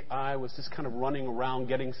week, I was just kind of running around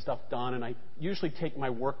getting stuff done, and I usually take my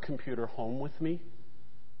work computer home with me.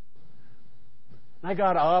 I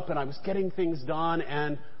got up and I was getting things done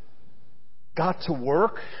and got to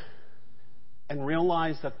work and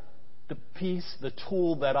realized that the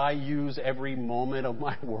tool that I use every moment of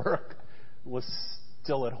my work was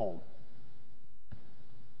still at home.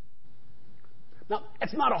 Now,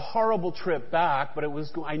 it's not a horrible trip back, but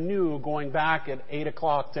I knew going back at 8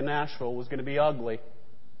 o'clock to Nashville was going to be ugly.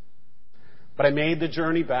 But I made the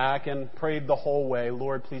journey back and prayed the whole way,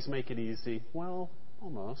 Lord, please make it easy. Well,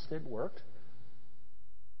 almost. It worked.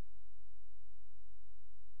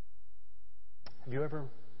 Have you ever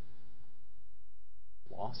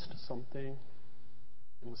lost something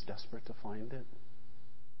and was desperate to find it?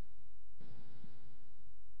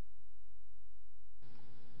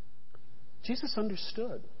 Jesus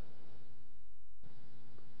understood.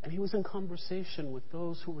 And he was in conversation with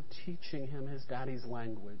those who were teaching him his daddy's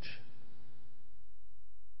language.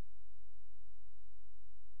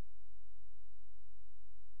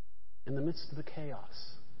 In the midst of the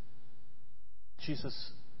chaos,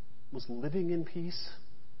 Jesus was living in peace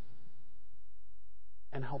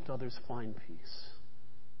and helped others find peace.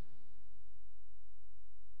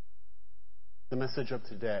 The message of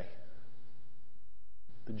today,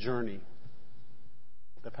 the journey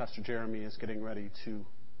that Pastor Jeremy is getting ready to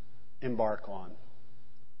embark on,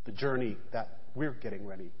 the journey that we're getting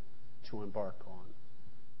ready to embark on,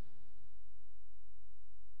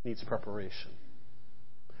 needs preparation.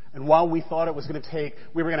 And while we thought it was going to take,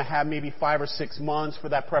 we were going to have maybe 5 or 6 months for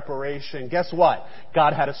that preparation, guess what?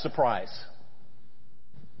 God had a surprise.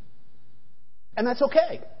 And that's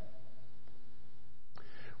okay.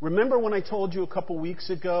 Remember when I told you a couple weeks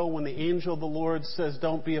ago when the angel of the Lord says,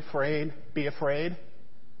 don't be afraid, be afraid?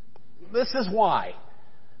 This is why.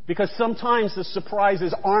 Because sometimes the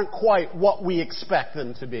surprises aren't quite what we expect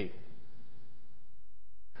them to be.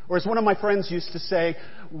 Or as one of my friends used to say,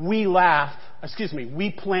 we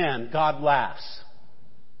plan, God laughs.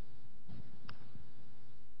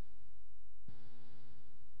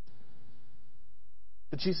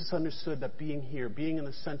 But Jesus understood that being here, being in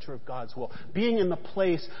the center of God's will, being in the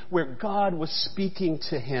place where God was speaking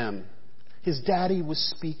to him, his daddy was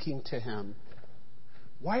speaking to him.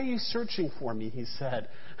 Why are you searching for me? He said.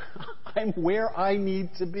 I'm where I need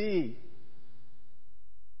to be.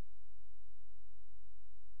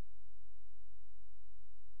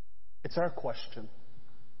 It's our question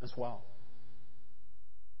as well.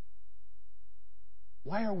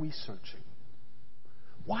 Why are we searching?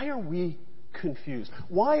 Why are we confused?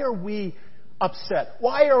 Why are we upset?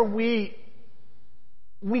 Why are we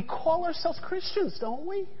call ourselves Christians, don't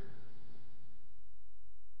we?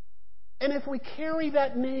 And if we carry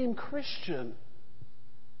that name Christian,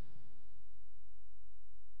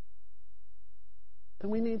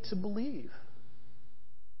 then we need to believe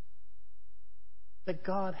that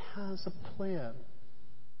God has a plan,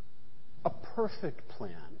 a perfect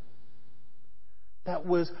plan, that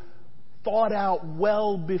was thought out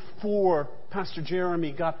well before Pastor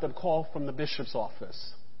Jeremy got the call from the bishop's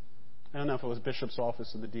office. I don't know if it was bishop's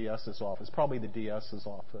office or the DS's office, probably the DS's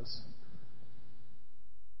office.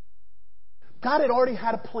 God had already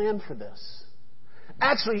had a plan for this.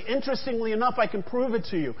 Actually, interestingly enough, I can prove it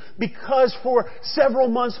to you. Because for several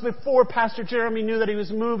months before Pastor Jeremy knew that he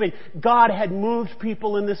was moving, God had moved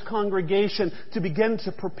people in this congregation to begin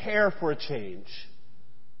to prepare for a change.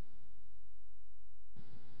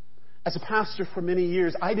 As a pastor for many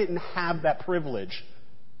years, I didn't have that privilege.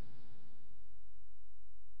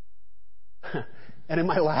 And in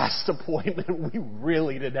my last appointment, we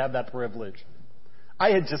really didn't have that privilege. I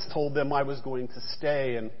had just told them I was going to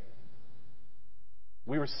stay, and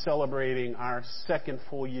we were celebrating our second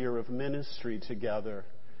full year of ministry together.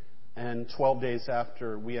 And 12 days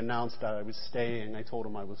after we announced that I was staying, I told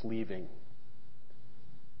them I was leaving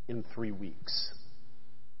in 3 weeks.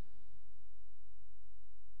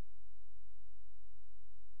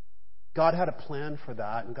 God had a plan for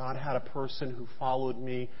that, and God had a person who followed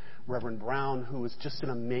me, Reverend Brown, who is just an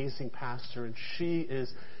amazing pastor, and she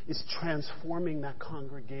is transforming that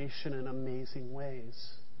congregation in amazing ways.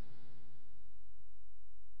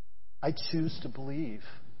 I choose to believe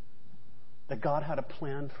that God had a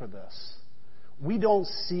plan for this. We don't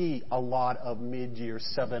see a lot of mid-year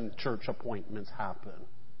 7 church appointments happen.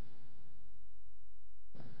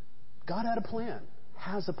 God had a plan,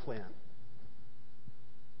 has a plan.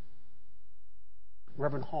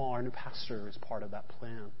 Reverend Hall, our new pastor, is part of that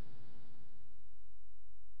plan.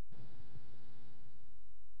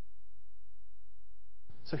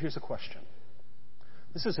 So here's a question.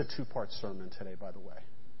 This is a 2-part sermon today, by the way.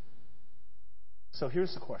 So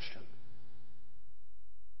here's the question.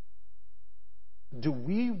 Do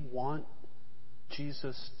we want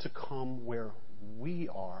Jesus to come where we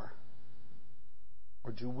are,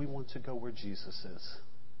 or do we want to go where Jesus is?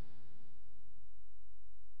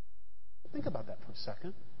 Think about that for a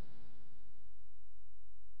second.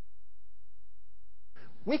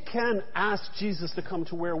 We can ask Jesus to come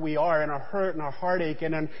to where we are in our hurt and our heartache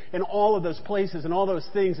and in all of those places and all those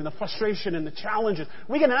things and the frustration and the challenges.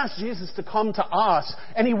 We can ask Jesus to come to us,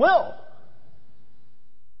 and He will.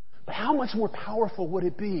 But how much more powerful would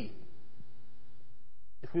it be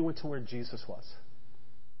if we went to where Jesus was?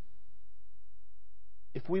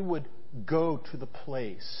 If we would go to the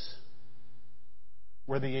place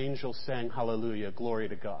where the angels sang, hallelujah, glory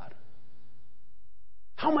to God.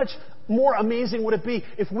 How much more amazing would it be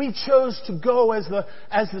if we chose to go as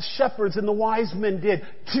the shepherds and the wise men did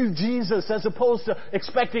to Jesus, as opposed to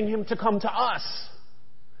expecting Him to come to us?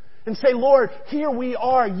 And say, Lord, here we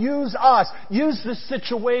are. Use us. Use this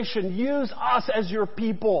situation. Use us as your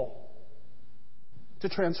people to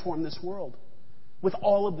transform this world with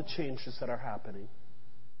all of the changes that are happening.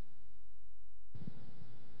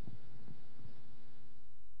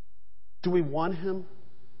 Do we want Him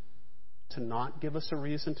to not give us a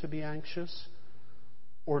reason to be anxious?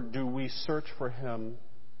 Or do we search for Him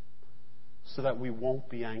so that we won't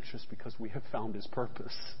be anxious because we have found His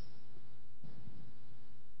purpose?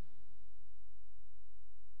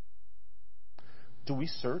 Do we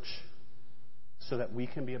search so that we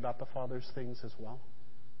can be about the Father's things as well?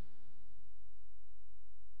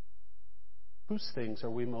 Whose things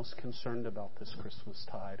are we most concerned about this Christmas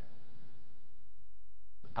tide?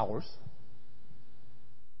 Ours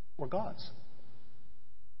or God's?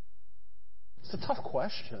 It's a tough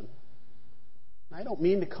question. I don't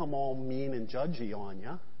mean to come all mean and judgy on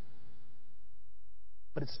you,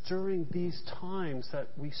 but it's during these times that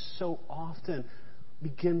we so often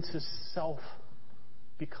begin to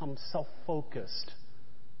become self-focused.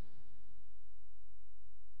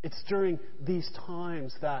 It's during these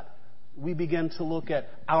times that we begin to look at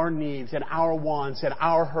our needs and our wants and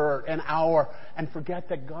our hurt and forget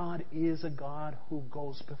that God is a God who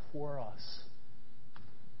goes before us.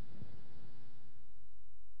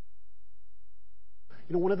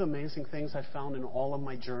 You know, one of the amazing things I found in all of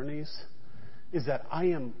my journeys is that I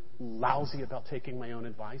am lousy about taking my own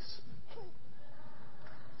advice.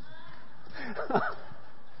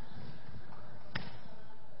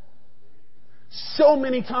 So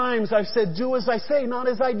many times I've said, do as I say, not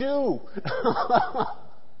as I do.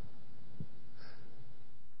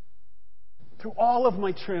 Through all of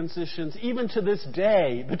my transitions, even to this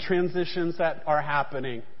day, the transitions that are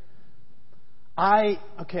happening,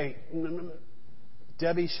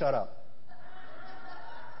 Debbie, shut up.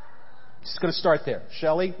 Just going to start there.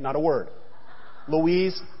 Shelley, not a word.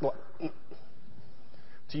 Louise,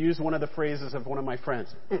 to use one of the phrases of one of my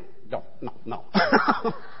friends, no.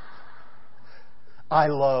 I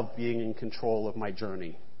love being in control of my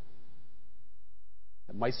journey.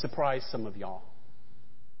 It might surprise some of y'all.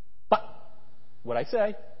 But what I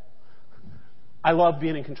say, I love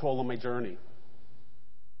being in control of my journey.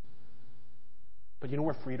 But you know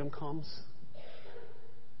where freedom comes?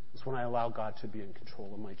 It's when I allow God to be in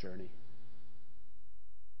control of my journey.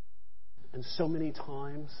 And so many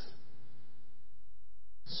times,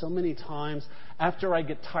 after I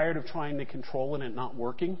get tired of trying to control it and not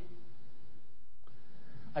working,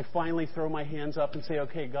 I finally throw my hands up and say,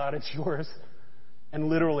 okay, God, it's yours. And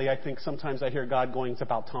literally, I think sometimes I hear God going, it's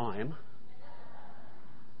about time.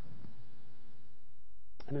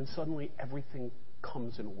 And then suddenly everything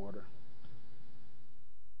comes in order.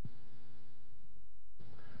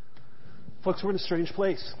 Folks, we're in a strange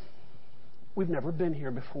place. We've never been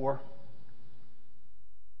here before.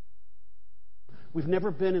 We've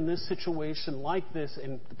never been in this situation like this,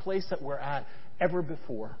 in the place that we're at, ever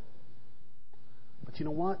before. But you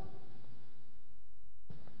know what?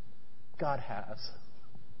 God has.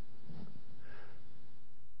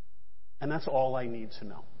 And that's all I need to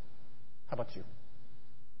know. How about you?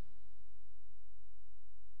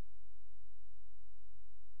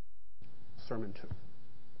 Sermon 2.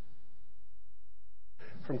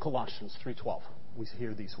 From Colossians 3:12, we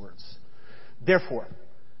hear these words. Therefore,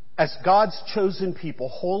 as God's chosen people,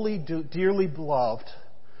 holy, dearly beloved,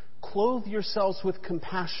 clothe yourselves with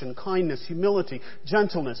compassion, kindness, humility,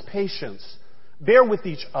 gentleness, patience. Bear with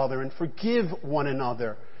each other and forgive one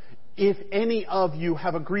another. If any of you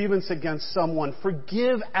have a grievance against someone,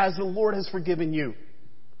 forgive as the Lord has forgiven you.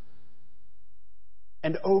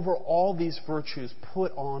 And over all these virtues,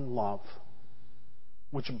 put on love,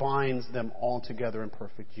 which binds them all together in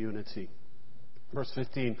perfect unity. Verse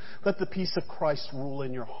 15, let the peace of Christ rule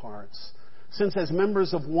in your hearts. Since as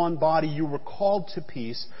members of one body you were called to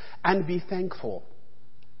peace, and be thankful.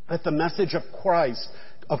 Let the message of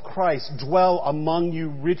Christ dwell among you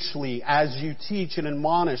richly as you teach and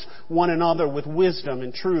admonish one another with wisdom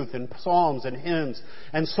and truth and psalms and hymns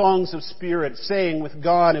and songs of spirit, saying with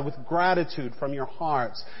God and with gratitude from your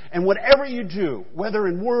hearts. And whatever you do, whether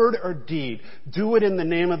in word or deed, do it in the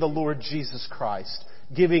name of the Lord Jesus Christ,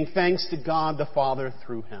 giving thanks to God the Father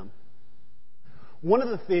through Him. One of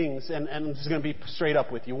the things, and I'm just going to be straight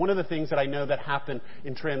up with you, one of the things that I know that happen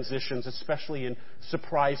in transitions, especially in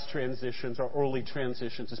surprise transitions or early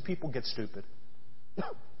transitions, is people get stupid.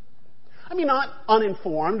 I mean, not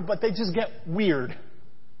uninformed, but they just get weird.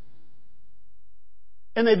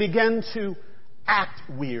 And they begin to act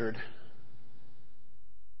weird.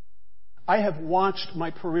 I have watched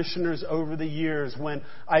my parishioners over the years when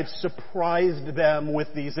I've surprised them with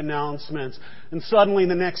these announcements. And suddenly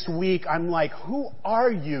the next week I'm like, who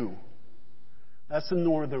are you? That's the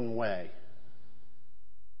northern way.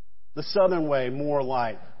 The southern way, more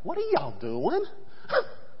like, what are y'all doing?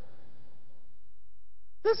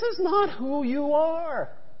 This is not who you are.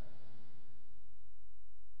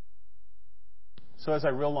 So as I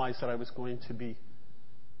realized that I was going to be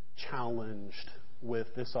challenged with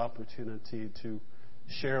this opportunity to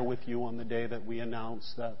share with you on the day that we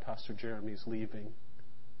announced that Pastor Jeremy's leaving,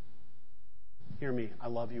 hear me, I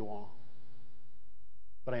love you all.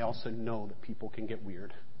 But I also know that people can get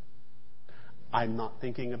weird. I'm not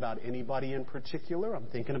thinking about anybody in particular. I'm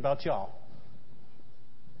thinking about y'all.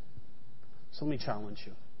 So let me challenge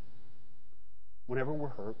you. Whenever we're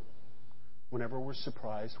hurt, whenever we're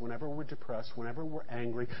surprised, whenever we're depressed, whenever we're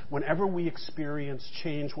angry, whenever we experience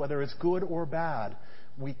change, whether it's good or bad,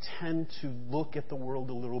 we tend to look at the world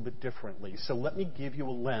a little bit differently. So let me give you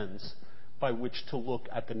a lens by which to look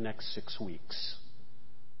at the next 6 weeks.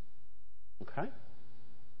 Okay?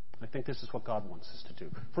 I think this is what God wants us to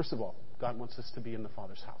do. First of all, God wants us to be in the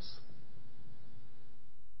Father's house.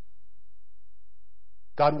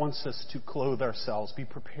 God wants us to clothe ourselves, be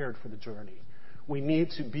prepared for the journey. We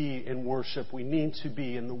need to be in worship. We need to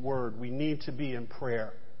be in the Word. We need to be in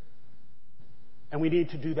prayer. And we need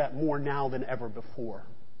to do that more now than ever before.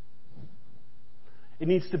 It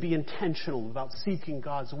needs to be intentional about seeking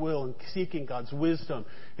God's will and seeking God's wisdom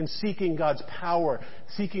and seeking God's power,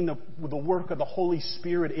 seeking the work of the Holy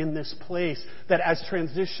Spirit in this place, that as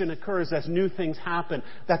transition occurs, as new things happen,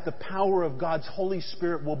 that the power of God's Holy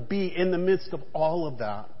Spirit will be in the midst of all of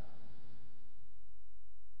that.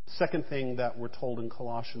 Second thing that we're told in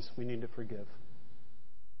Colossians, we need to forgive.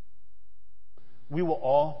 We will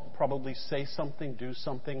all probably say something, do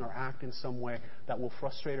something, or act in some way that will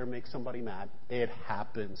frustrate or make somebody mad. It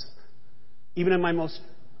happens. Even in my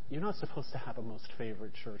you're not supposed to have a most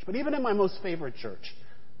favorite church, but even in my most favorite church,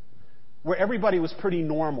 where everybody was pretty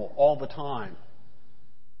normal all the time,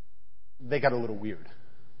 they got a little weird.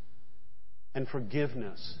 And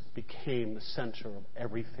forgiveness became the center of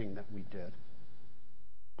everything that we did.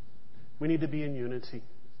 We need to be in unity.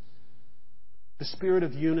 The spirit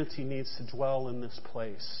of unity needs to dwell in this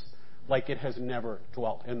place like it has never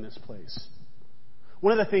dwelt in this place.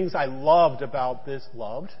 One of the things I loved about this,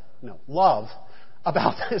 love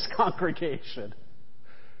about this congregation,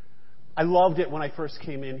 I loved it when I first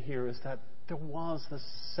came in here, is that there was this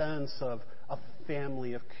sense of a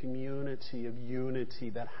family, of community, of unity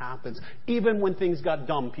that happens. Even when things got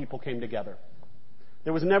dumb, people came together.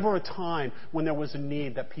 There was never a time when there was a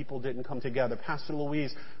need that people didn't come together. Pastor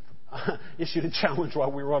Louise issued a challenge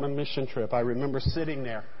while we were on a mission trip. I remember sitting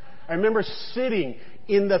there. I remember sitting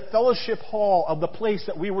in the fellowship hall of the place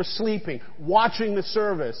that we were sleeping, watching the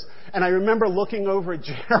service. And I remember looking over at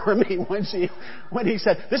Jeremy when he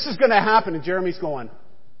said, "This is going to happen." And Jeremy's going,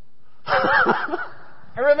 I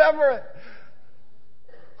remember it.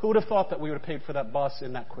 Who would have thought that we would have paid for that bus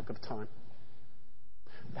in that quick of time?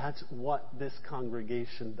 That's what this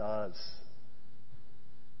congregation does.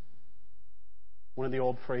 One of the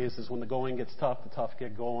old phrases, when the going gets tough, the tough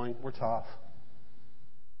get going. We're tough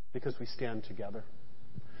because we stand together.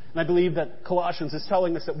 And I believe that Colossians is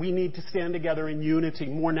telling us that we need to stand together in unity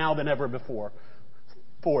more now than ever before.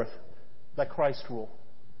 Fourth, let Christ rule.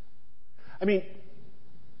 I mean,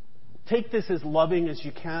 take this as loving as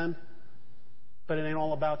you can, but it ain't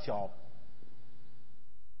all about y'all.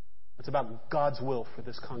 It's about God's will for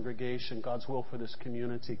this congregation, God's will for this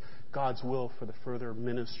community, God's will for the further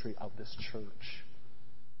ministry of this church.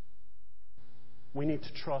 We need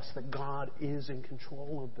to trust that God is in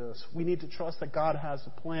control of this. We need to trust that God has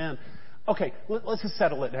a plan. Okay, let's just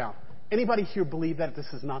settle it down. Anybody here believe that this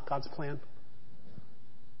is not God's plan?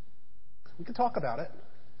 We can talk about it.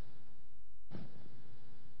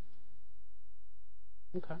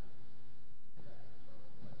 Okay.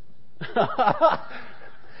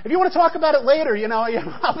 If you want to talk about it later,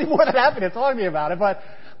 I'll be more than happy to talk to you about it. But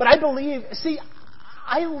I believe,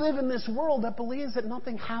 I live in this world that believes that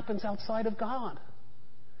nothing happens outside of God.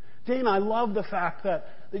 Dana, I love the fact that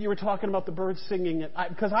you were talking about the birds singing,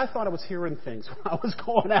 because I thought I was hearing things when I was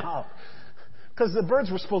going out. Because the birds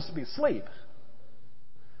were supposed to be asleep.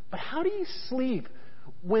 But how do you sleep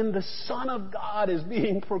when the Son of God is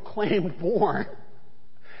being proclaimed born?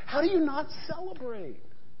 How do you not celebrate?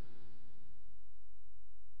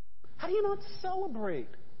 How do you not celebrate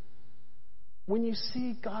when you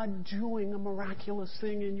see God doing a miraculous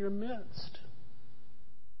thing in your midst?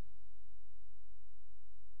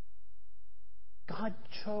 God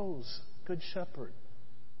chose Good Shepherd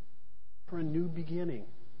for a new beginning.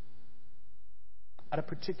 at a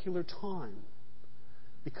particular time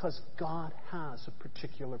because God has a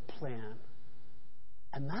particular plan.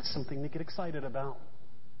 And that's something to get excited about.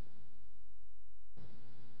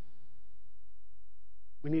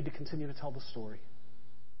 We need to continue to tell the story.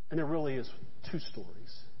 And there really is two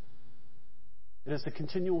stories. It is the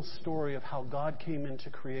continual story of how God came into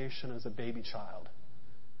creation as a baby child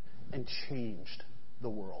and changed the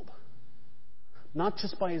world. Not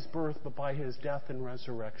just by his birth, but by his death and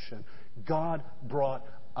resurrection. God brought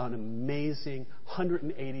an amazing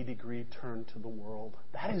 180-degree turn to the world.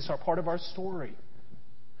 That is our part of our story.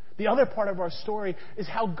 The other part of our story is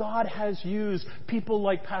how God has used people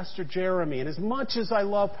like Pastor Jeremy. And as much as I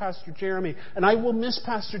love Pastor Jeremy, and I will miss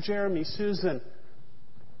Pastor Jeremy, Susan,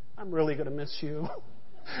 I'm really going to miss you.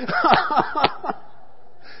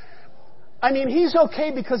 I mean, he's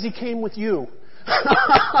okay because he came with you.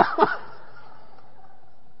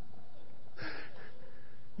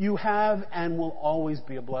 You have and will always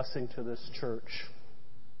be a blessing to this church.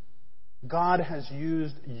 God has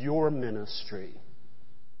used your ministry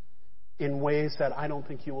in ways that I don't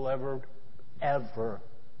think you will ever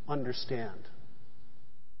understand.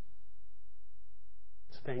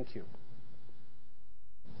 So thank you.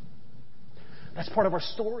 That's part of our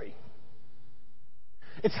story.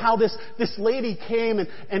 It's how this lady came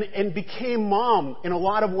and became mom in a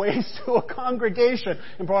lot of ways to a congregation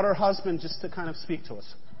and brought her husband just to kind of speak to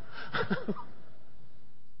us.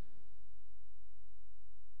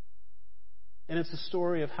 And it's a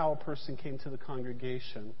story of how a person came to the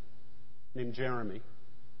congregation named Jeremy,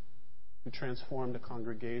 who transformed a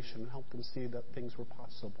congregation and helped them see that things were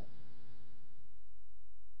possible,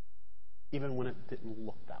 even when it didn't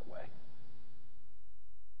look that way.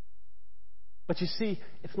 But you see,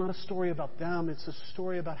 it's not a story about them, it's a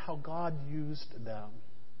story about how God used them.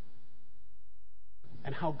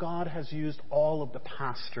 And how God has used all of the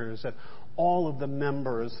pastors and all of the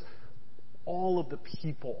members, all of the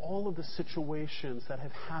people, all of the situations that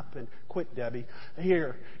have happened, quit Debbie,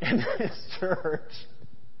 here in this church.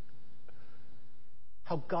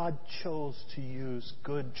 How God chose to use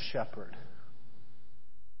Good Shepherd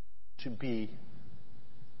to be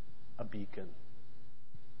a beacon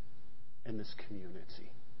in this community.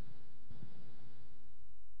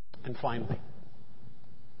 And finally,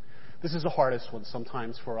 this is the hardest one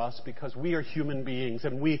sometimes for us because we are human beings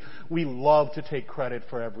and we love to take credit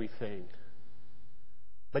for everything.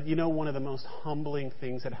 But you know, one of the most humbling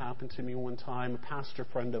things that happened to me one time, a pastor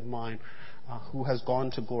friend of mine who has gone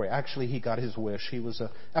to glory. Actually, he got his wish. He was an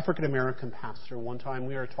African-American pastor. One time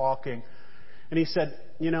we were talking and he said,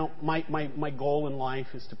 you know, my goal in life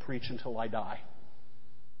is to preach until I die.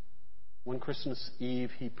 One Christmas Eve,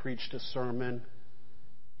 he preached a sermon.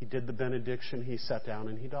 He did the benediction, he sat down,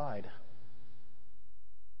 and he died.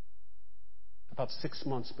 About 6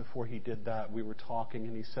 months before he did that, we were talking,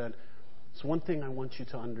 and he said, "It's one thing I want you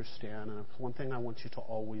to understand, and it's one thing I want you to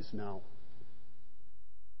always know.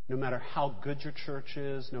 No matter how good your church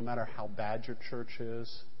is, no matter how bad your church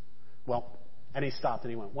is," well, and he stopped and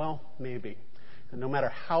he went, "Well, maybe. And no matter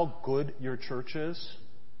how good your church is,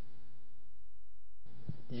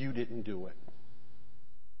 you didn't do it.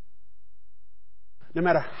 No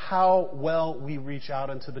matter how well we reach out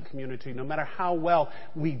into the community, no matter how well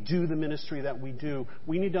we do the ministry that we do,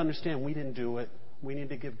 we need to understand we didn't do it. We need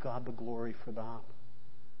to give God the glory for that.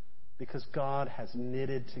 Because God has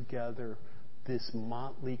knitted together this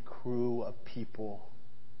motley crew of people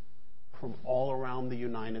from all around the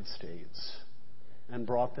United States and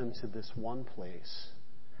brought them to this one place.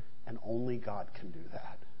 And only God can do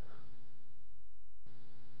that.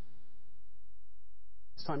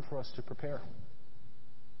 It's time for us to prepare.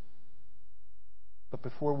 But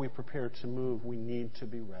before we prepare to move, we need to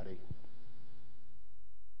be ready.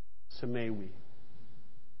 So may we.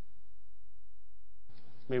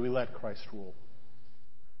 May we let Christ rule.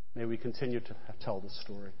 May we continue to tell the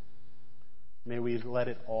story. May we let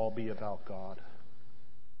it all be about God.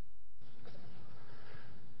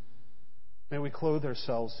 May we clothe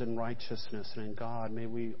ourselves in righteousness and in God. May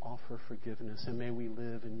we offer forgiveness, and may we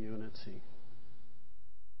live in unity.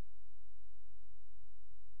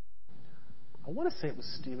 I want to say it was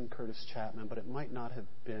Stephen Curtis Chapman, but it might not have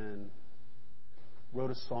been.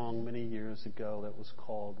 Wrote a song many years ago that was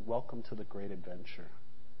called "Welcome to the Great Adventure."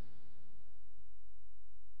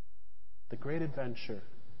 The great adventure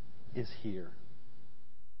is here.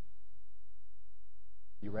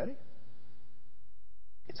 You ready?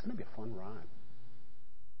 It's going to be a fun ride.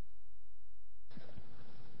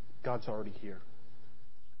 God's already here.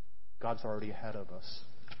 God's already ahead of us.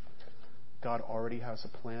 God already has a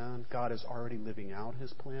plan. God is already living out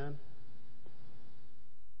his plan.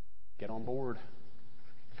 Get on board.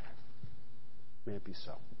 May it be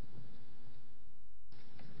so.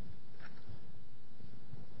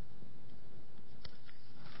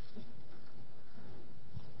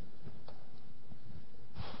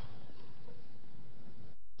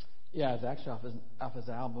 Yeah, it's actually off his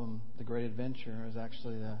album, The Great Adventure. It was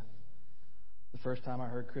actually the first time I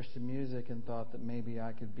heard Christian music and thought that maybe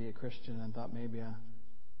I could be a Christian and thought maybe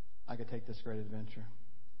I could take this great adventure.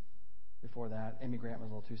 Before that, Amy Grant was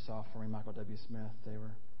a little too soft for me, Michael W. Smith,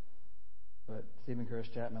 but Stephen Curtis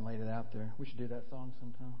Chapman laid it out there. We should do that song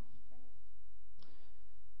sometime.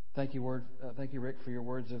 Thank you, Rick, for your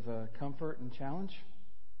words of comfort and challenge,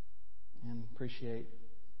 and appreciate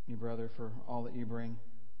you, brother, for all that you bring.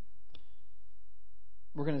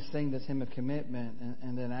 We're going to sing this hymn of commitment,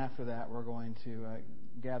 and then after that, we're going to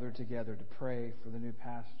gather together to pray for the new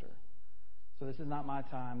pastor. So this is not my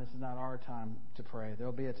time. This is not our time to pray. There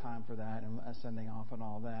will be a time for that and a sending off and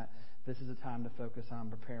all that. This is a time to focus on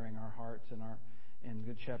preparing our hearts and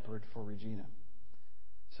Good Shepherd for Regina.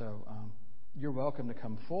 So you're welcome to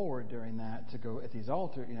come forward during that to go at these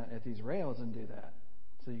at these rails and do that.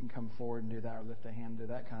 So you can come forward and do that, or lift a hand, do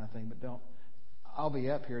that kind of thing. But don't. I'll be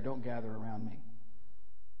up here. Don't gather around me.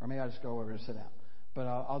 Or maybe I'll just go over and sit down. But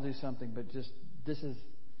I'll do something. But just this is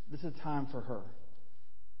a time for her.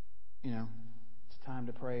 It's time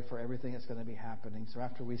to pray for everything that's going to be happening. So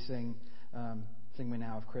after we sing We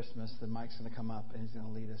Now of Christmas, then Mike's going to come up and he's going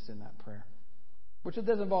to lead us in that prayer. Which it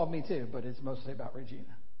does involve me too, but it's mostly about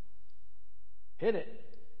Regina. Hit it.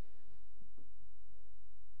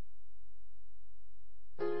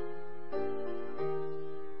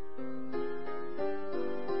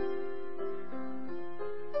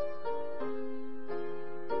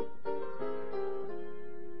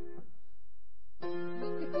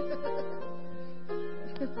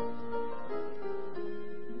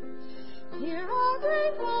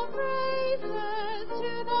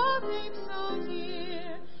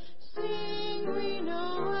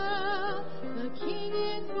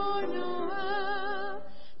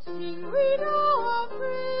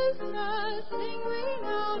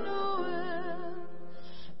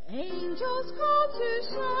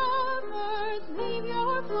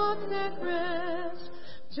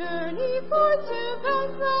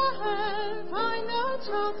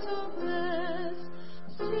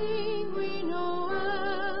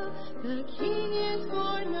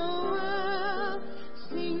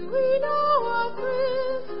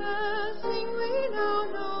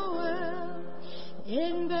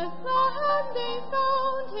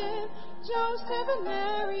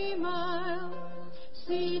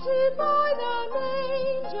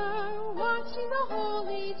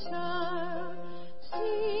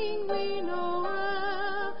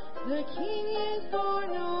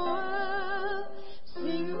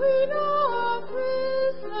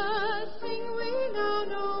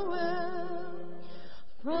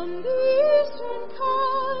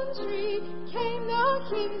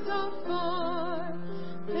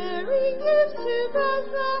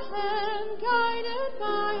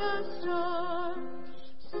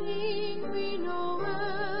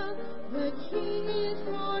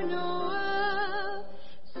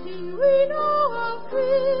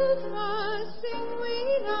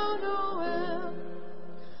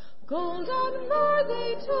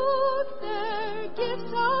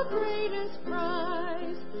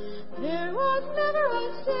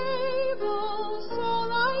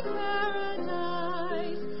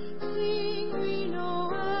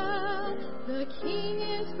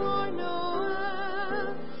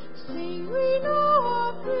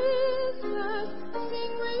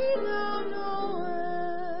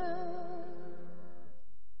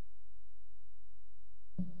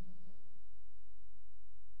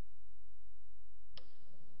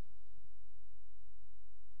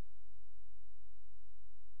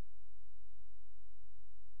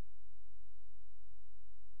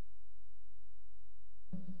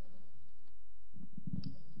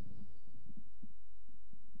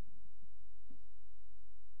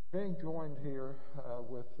 Being joined here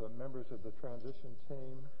with members of the transition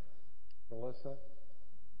team, Melissa,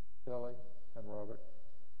 Shelley, and Robert.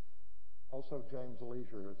 Also, James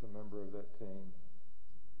Leisure is a member of that team.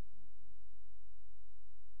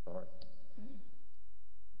 Sorry.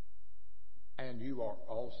 And you are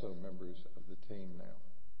also members of the team now.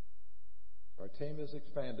 Our team has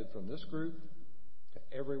expanded from this group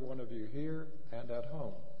to every one of you here and at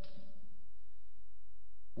home.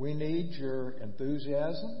 We need your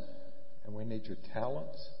enthusiasm, and we need your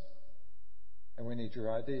talents, and we need your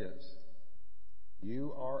ideas.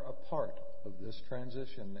 You are a part of this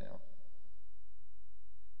transition now.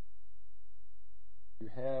 You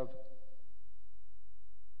have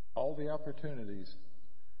all the opportunities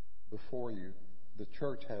before you the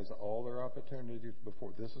church has all their opportunities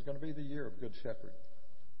before. This is going to be the year of Good Shepherd.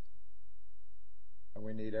 And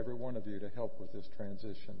we need every one of you to help with this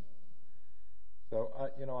transition. So,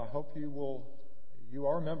 I hope you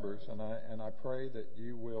are members, and I pray that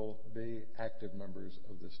you will be active members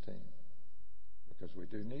of this team, because we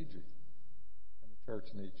do need you, and the church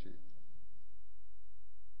needs you.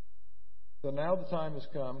 So now the time has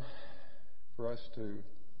come for us to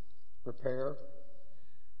prepare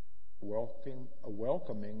a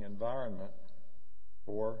welcoming environment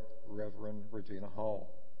for Reverend Regina Hall,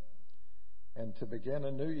 and to begin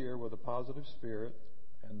a new year with a positive spirit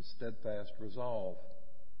and steadfast resolve.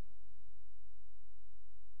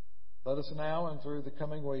 Let us now and through the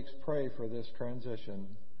coming weeks pray for this transition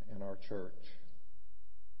in our church.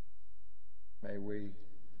 May we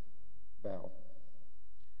bow.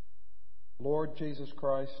 Lord Jesus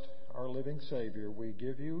Christ, our living Savior, we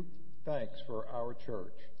give you thanks for our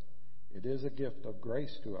church. It is a gift of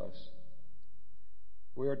grace to us.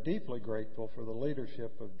 We are deeply grateful for the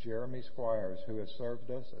leadership of Jeremy Squires, who has served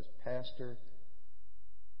us as pastor,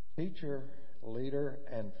 teacher, leader,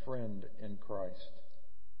 and friend in Christ.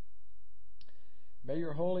 May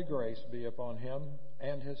your holy grace be upon him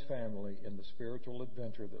and his family in the spiritual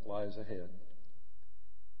adventure that lies ahead.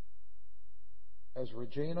 As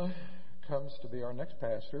Regina comes to be our next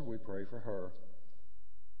pastor, we pray for her.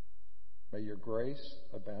 May your grace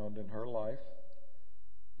abound in her life,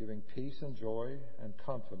 giving peace and joy and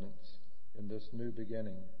confidence in this new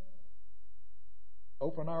beginning.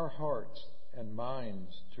 Open our hearts and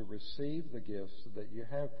minds to receive the gifts that you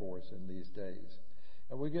have for us in these days.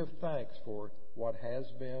 And we give thanks for what has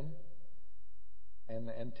been and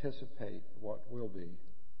anticipate what will be.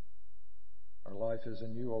 Our life is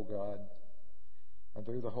in you, O God. And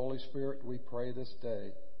through the Holy Spirit we pray this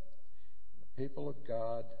day. The people of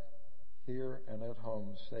God here and at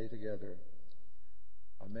home say together,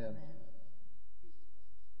 Amen.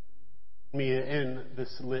 Me in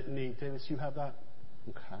this litany. Davis, you have that?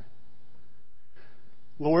 Okay.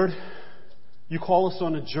 Lord, you call us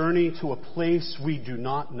on a journey to a place we do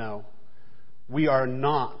not know. We are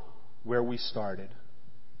not where we started.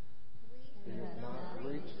 We have not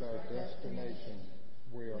reached our destination.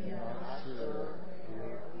 We are not sure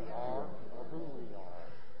here we are or who we are.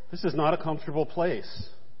 This is not a comfortable place.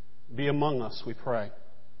 Be among us, we pray.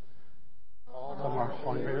 Come our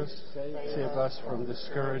hunters, save us from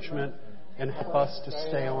discouragement, and help us to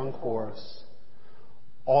stay on course.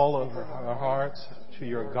 All of our hearts to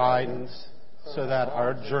your guidance, so that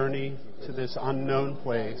our journey to this unknown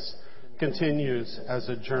place continues as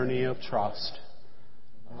a journey of trust.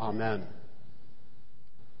 Amen.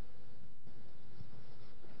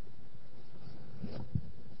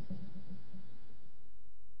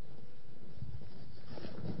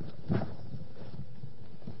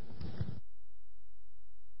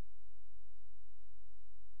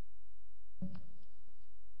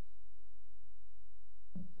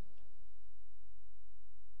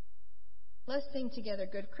 Let's sing together,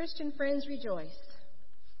 Good Christian Friends, Rejoice.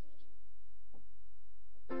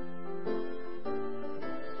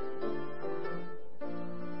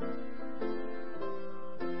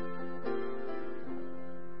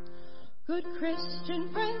 Good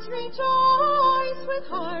Christian friends, rejoice with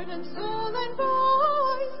heart and soul and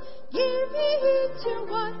voice. Give ye heed to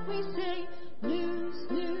what we say. News,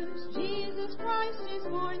 news, Jesus Christ is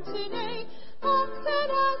born today. Ox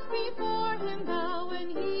and ass before him bow,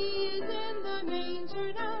 and he is in the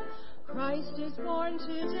manger now. Christ is born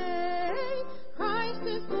today. Christ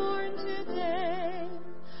is born today.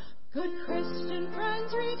 Good Christian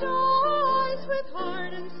friends, rejoice with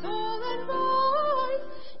heart and soul and voice.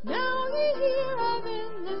 Now ye hear of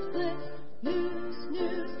endless bliss. News,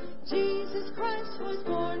 news, Jesus Christ was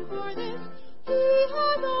born for this. He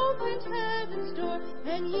hath opened heaven's door,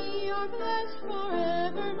 and ye are blessed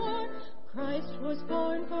forevermore. Christ was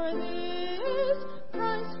born for this.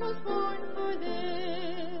 Christ was born for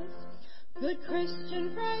this. Good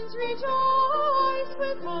Christian friends, rejoice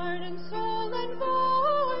with heart and soul and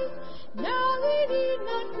voice. Now ye need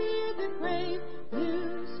not fear the grave.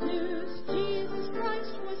 News, news, Jesus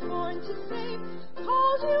Christ was born to save.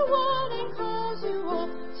 Calls you one and calls you all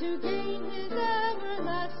to gain his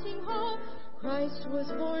everlasting hope. Christ was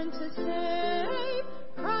born to save.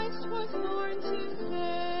 Christ was born to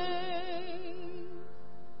save.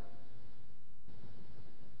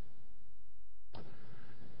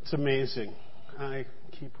 It's amazing. I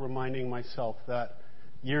keep reminding myself that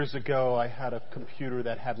years ago I had a computer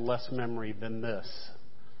that had less memory than this.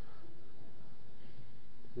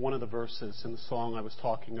 One of the verses in the song I was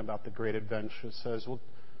talking about, The Great Adventure, says,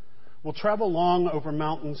 We'll travel long over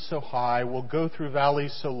mountains so high, we'll go through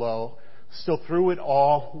valleys so low, Still, through it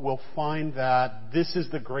all, we'll find that this is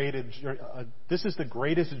the greatest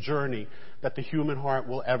journey that the human heart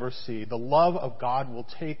will ever see. The love of God will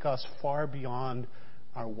take us far beyond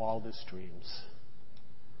our wildest dreams.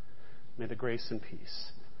 May the grace and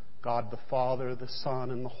peace, God the Father, the Son,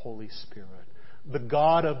 and the Holy Spirit, the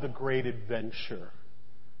God of the great adventure,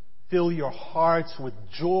 fill your hearts with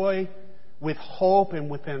joy, with hope, and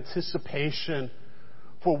with anticipation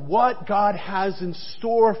for what God has in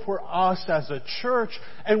store for us as a church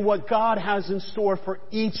and what God has in store for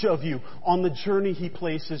each of you on the journey He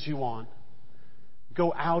places you on.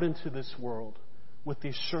 Go out into this world with the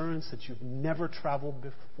assurance that you've never traveled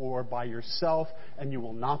before by yourself and you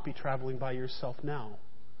will not be traveling by yourself now.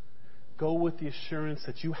 Go with the assurance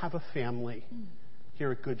that you have a family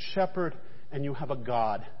here at Good Shepherd and you have a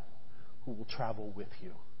God who will travel with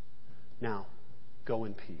you. Now, go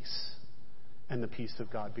in peace. And the peace of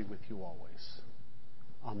God be with you always.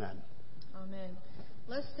 Amen. Amen.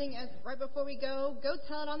 Let's sing right before we go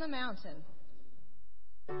Tell It on the Mountain.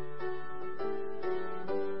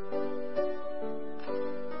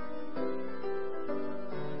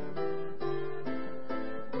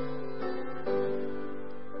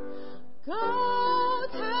 Go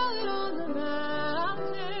tell it on the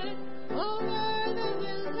mountain, over the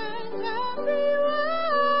hills and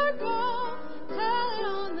everywhere. Go tell it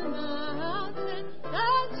on the mountain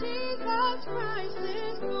that Jesus Christ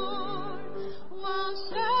is born. While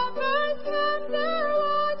shepherds camp there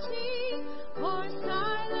watching, for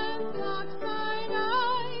silent flocks by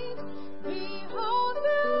night, behold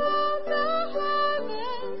throughout the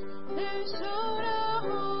heavens there shone a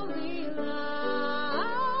holy light.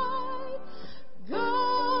 Go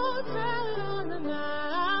tell it on the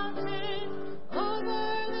mountain, over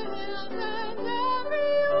the hills and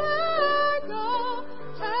everywhere. Go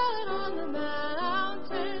tell it on the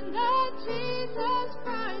mountain that Jesus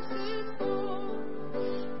Christ is born.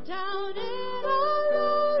 Down in a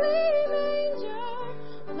lowly manger,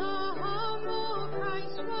 the humble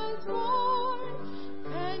Christ was born,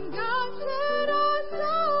 and God sent us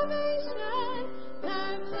salvation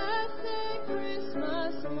that blessed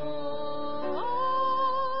Christmas morn.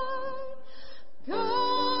 Go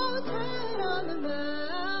tell it on the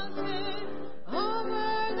mountain, over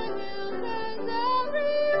the hills and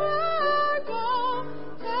everywhere. Go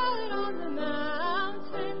tell it on the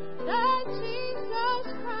mountain that Jesus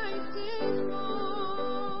Christ is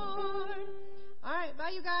born. All right,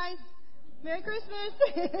 bye you guys. Merry Christmas.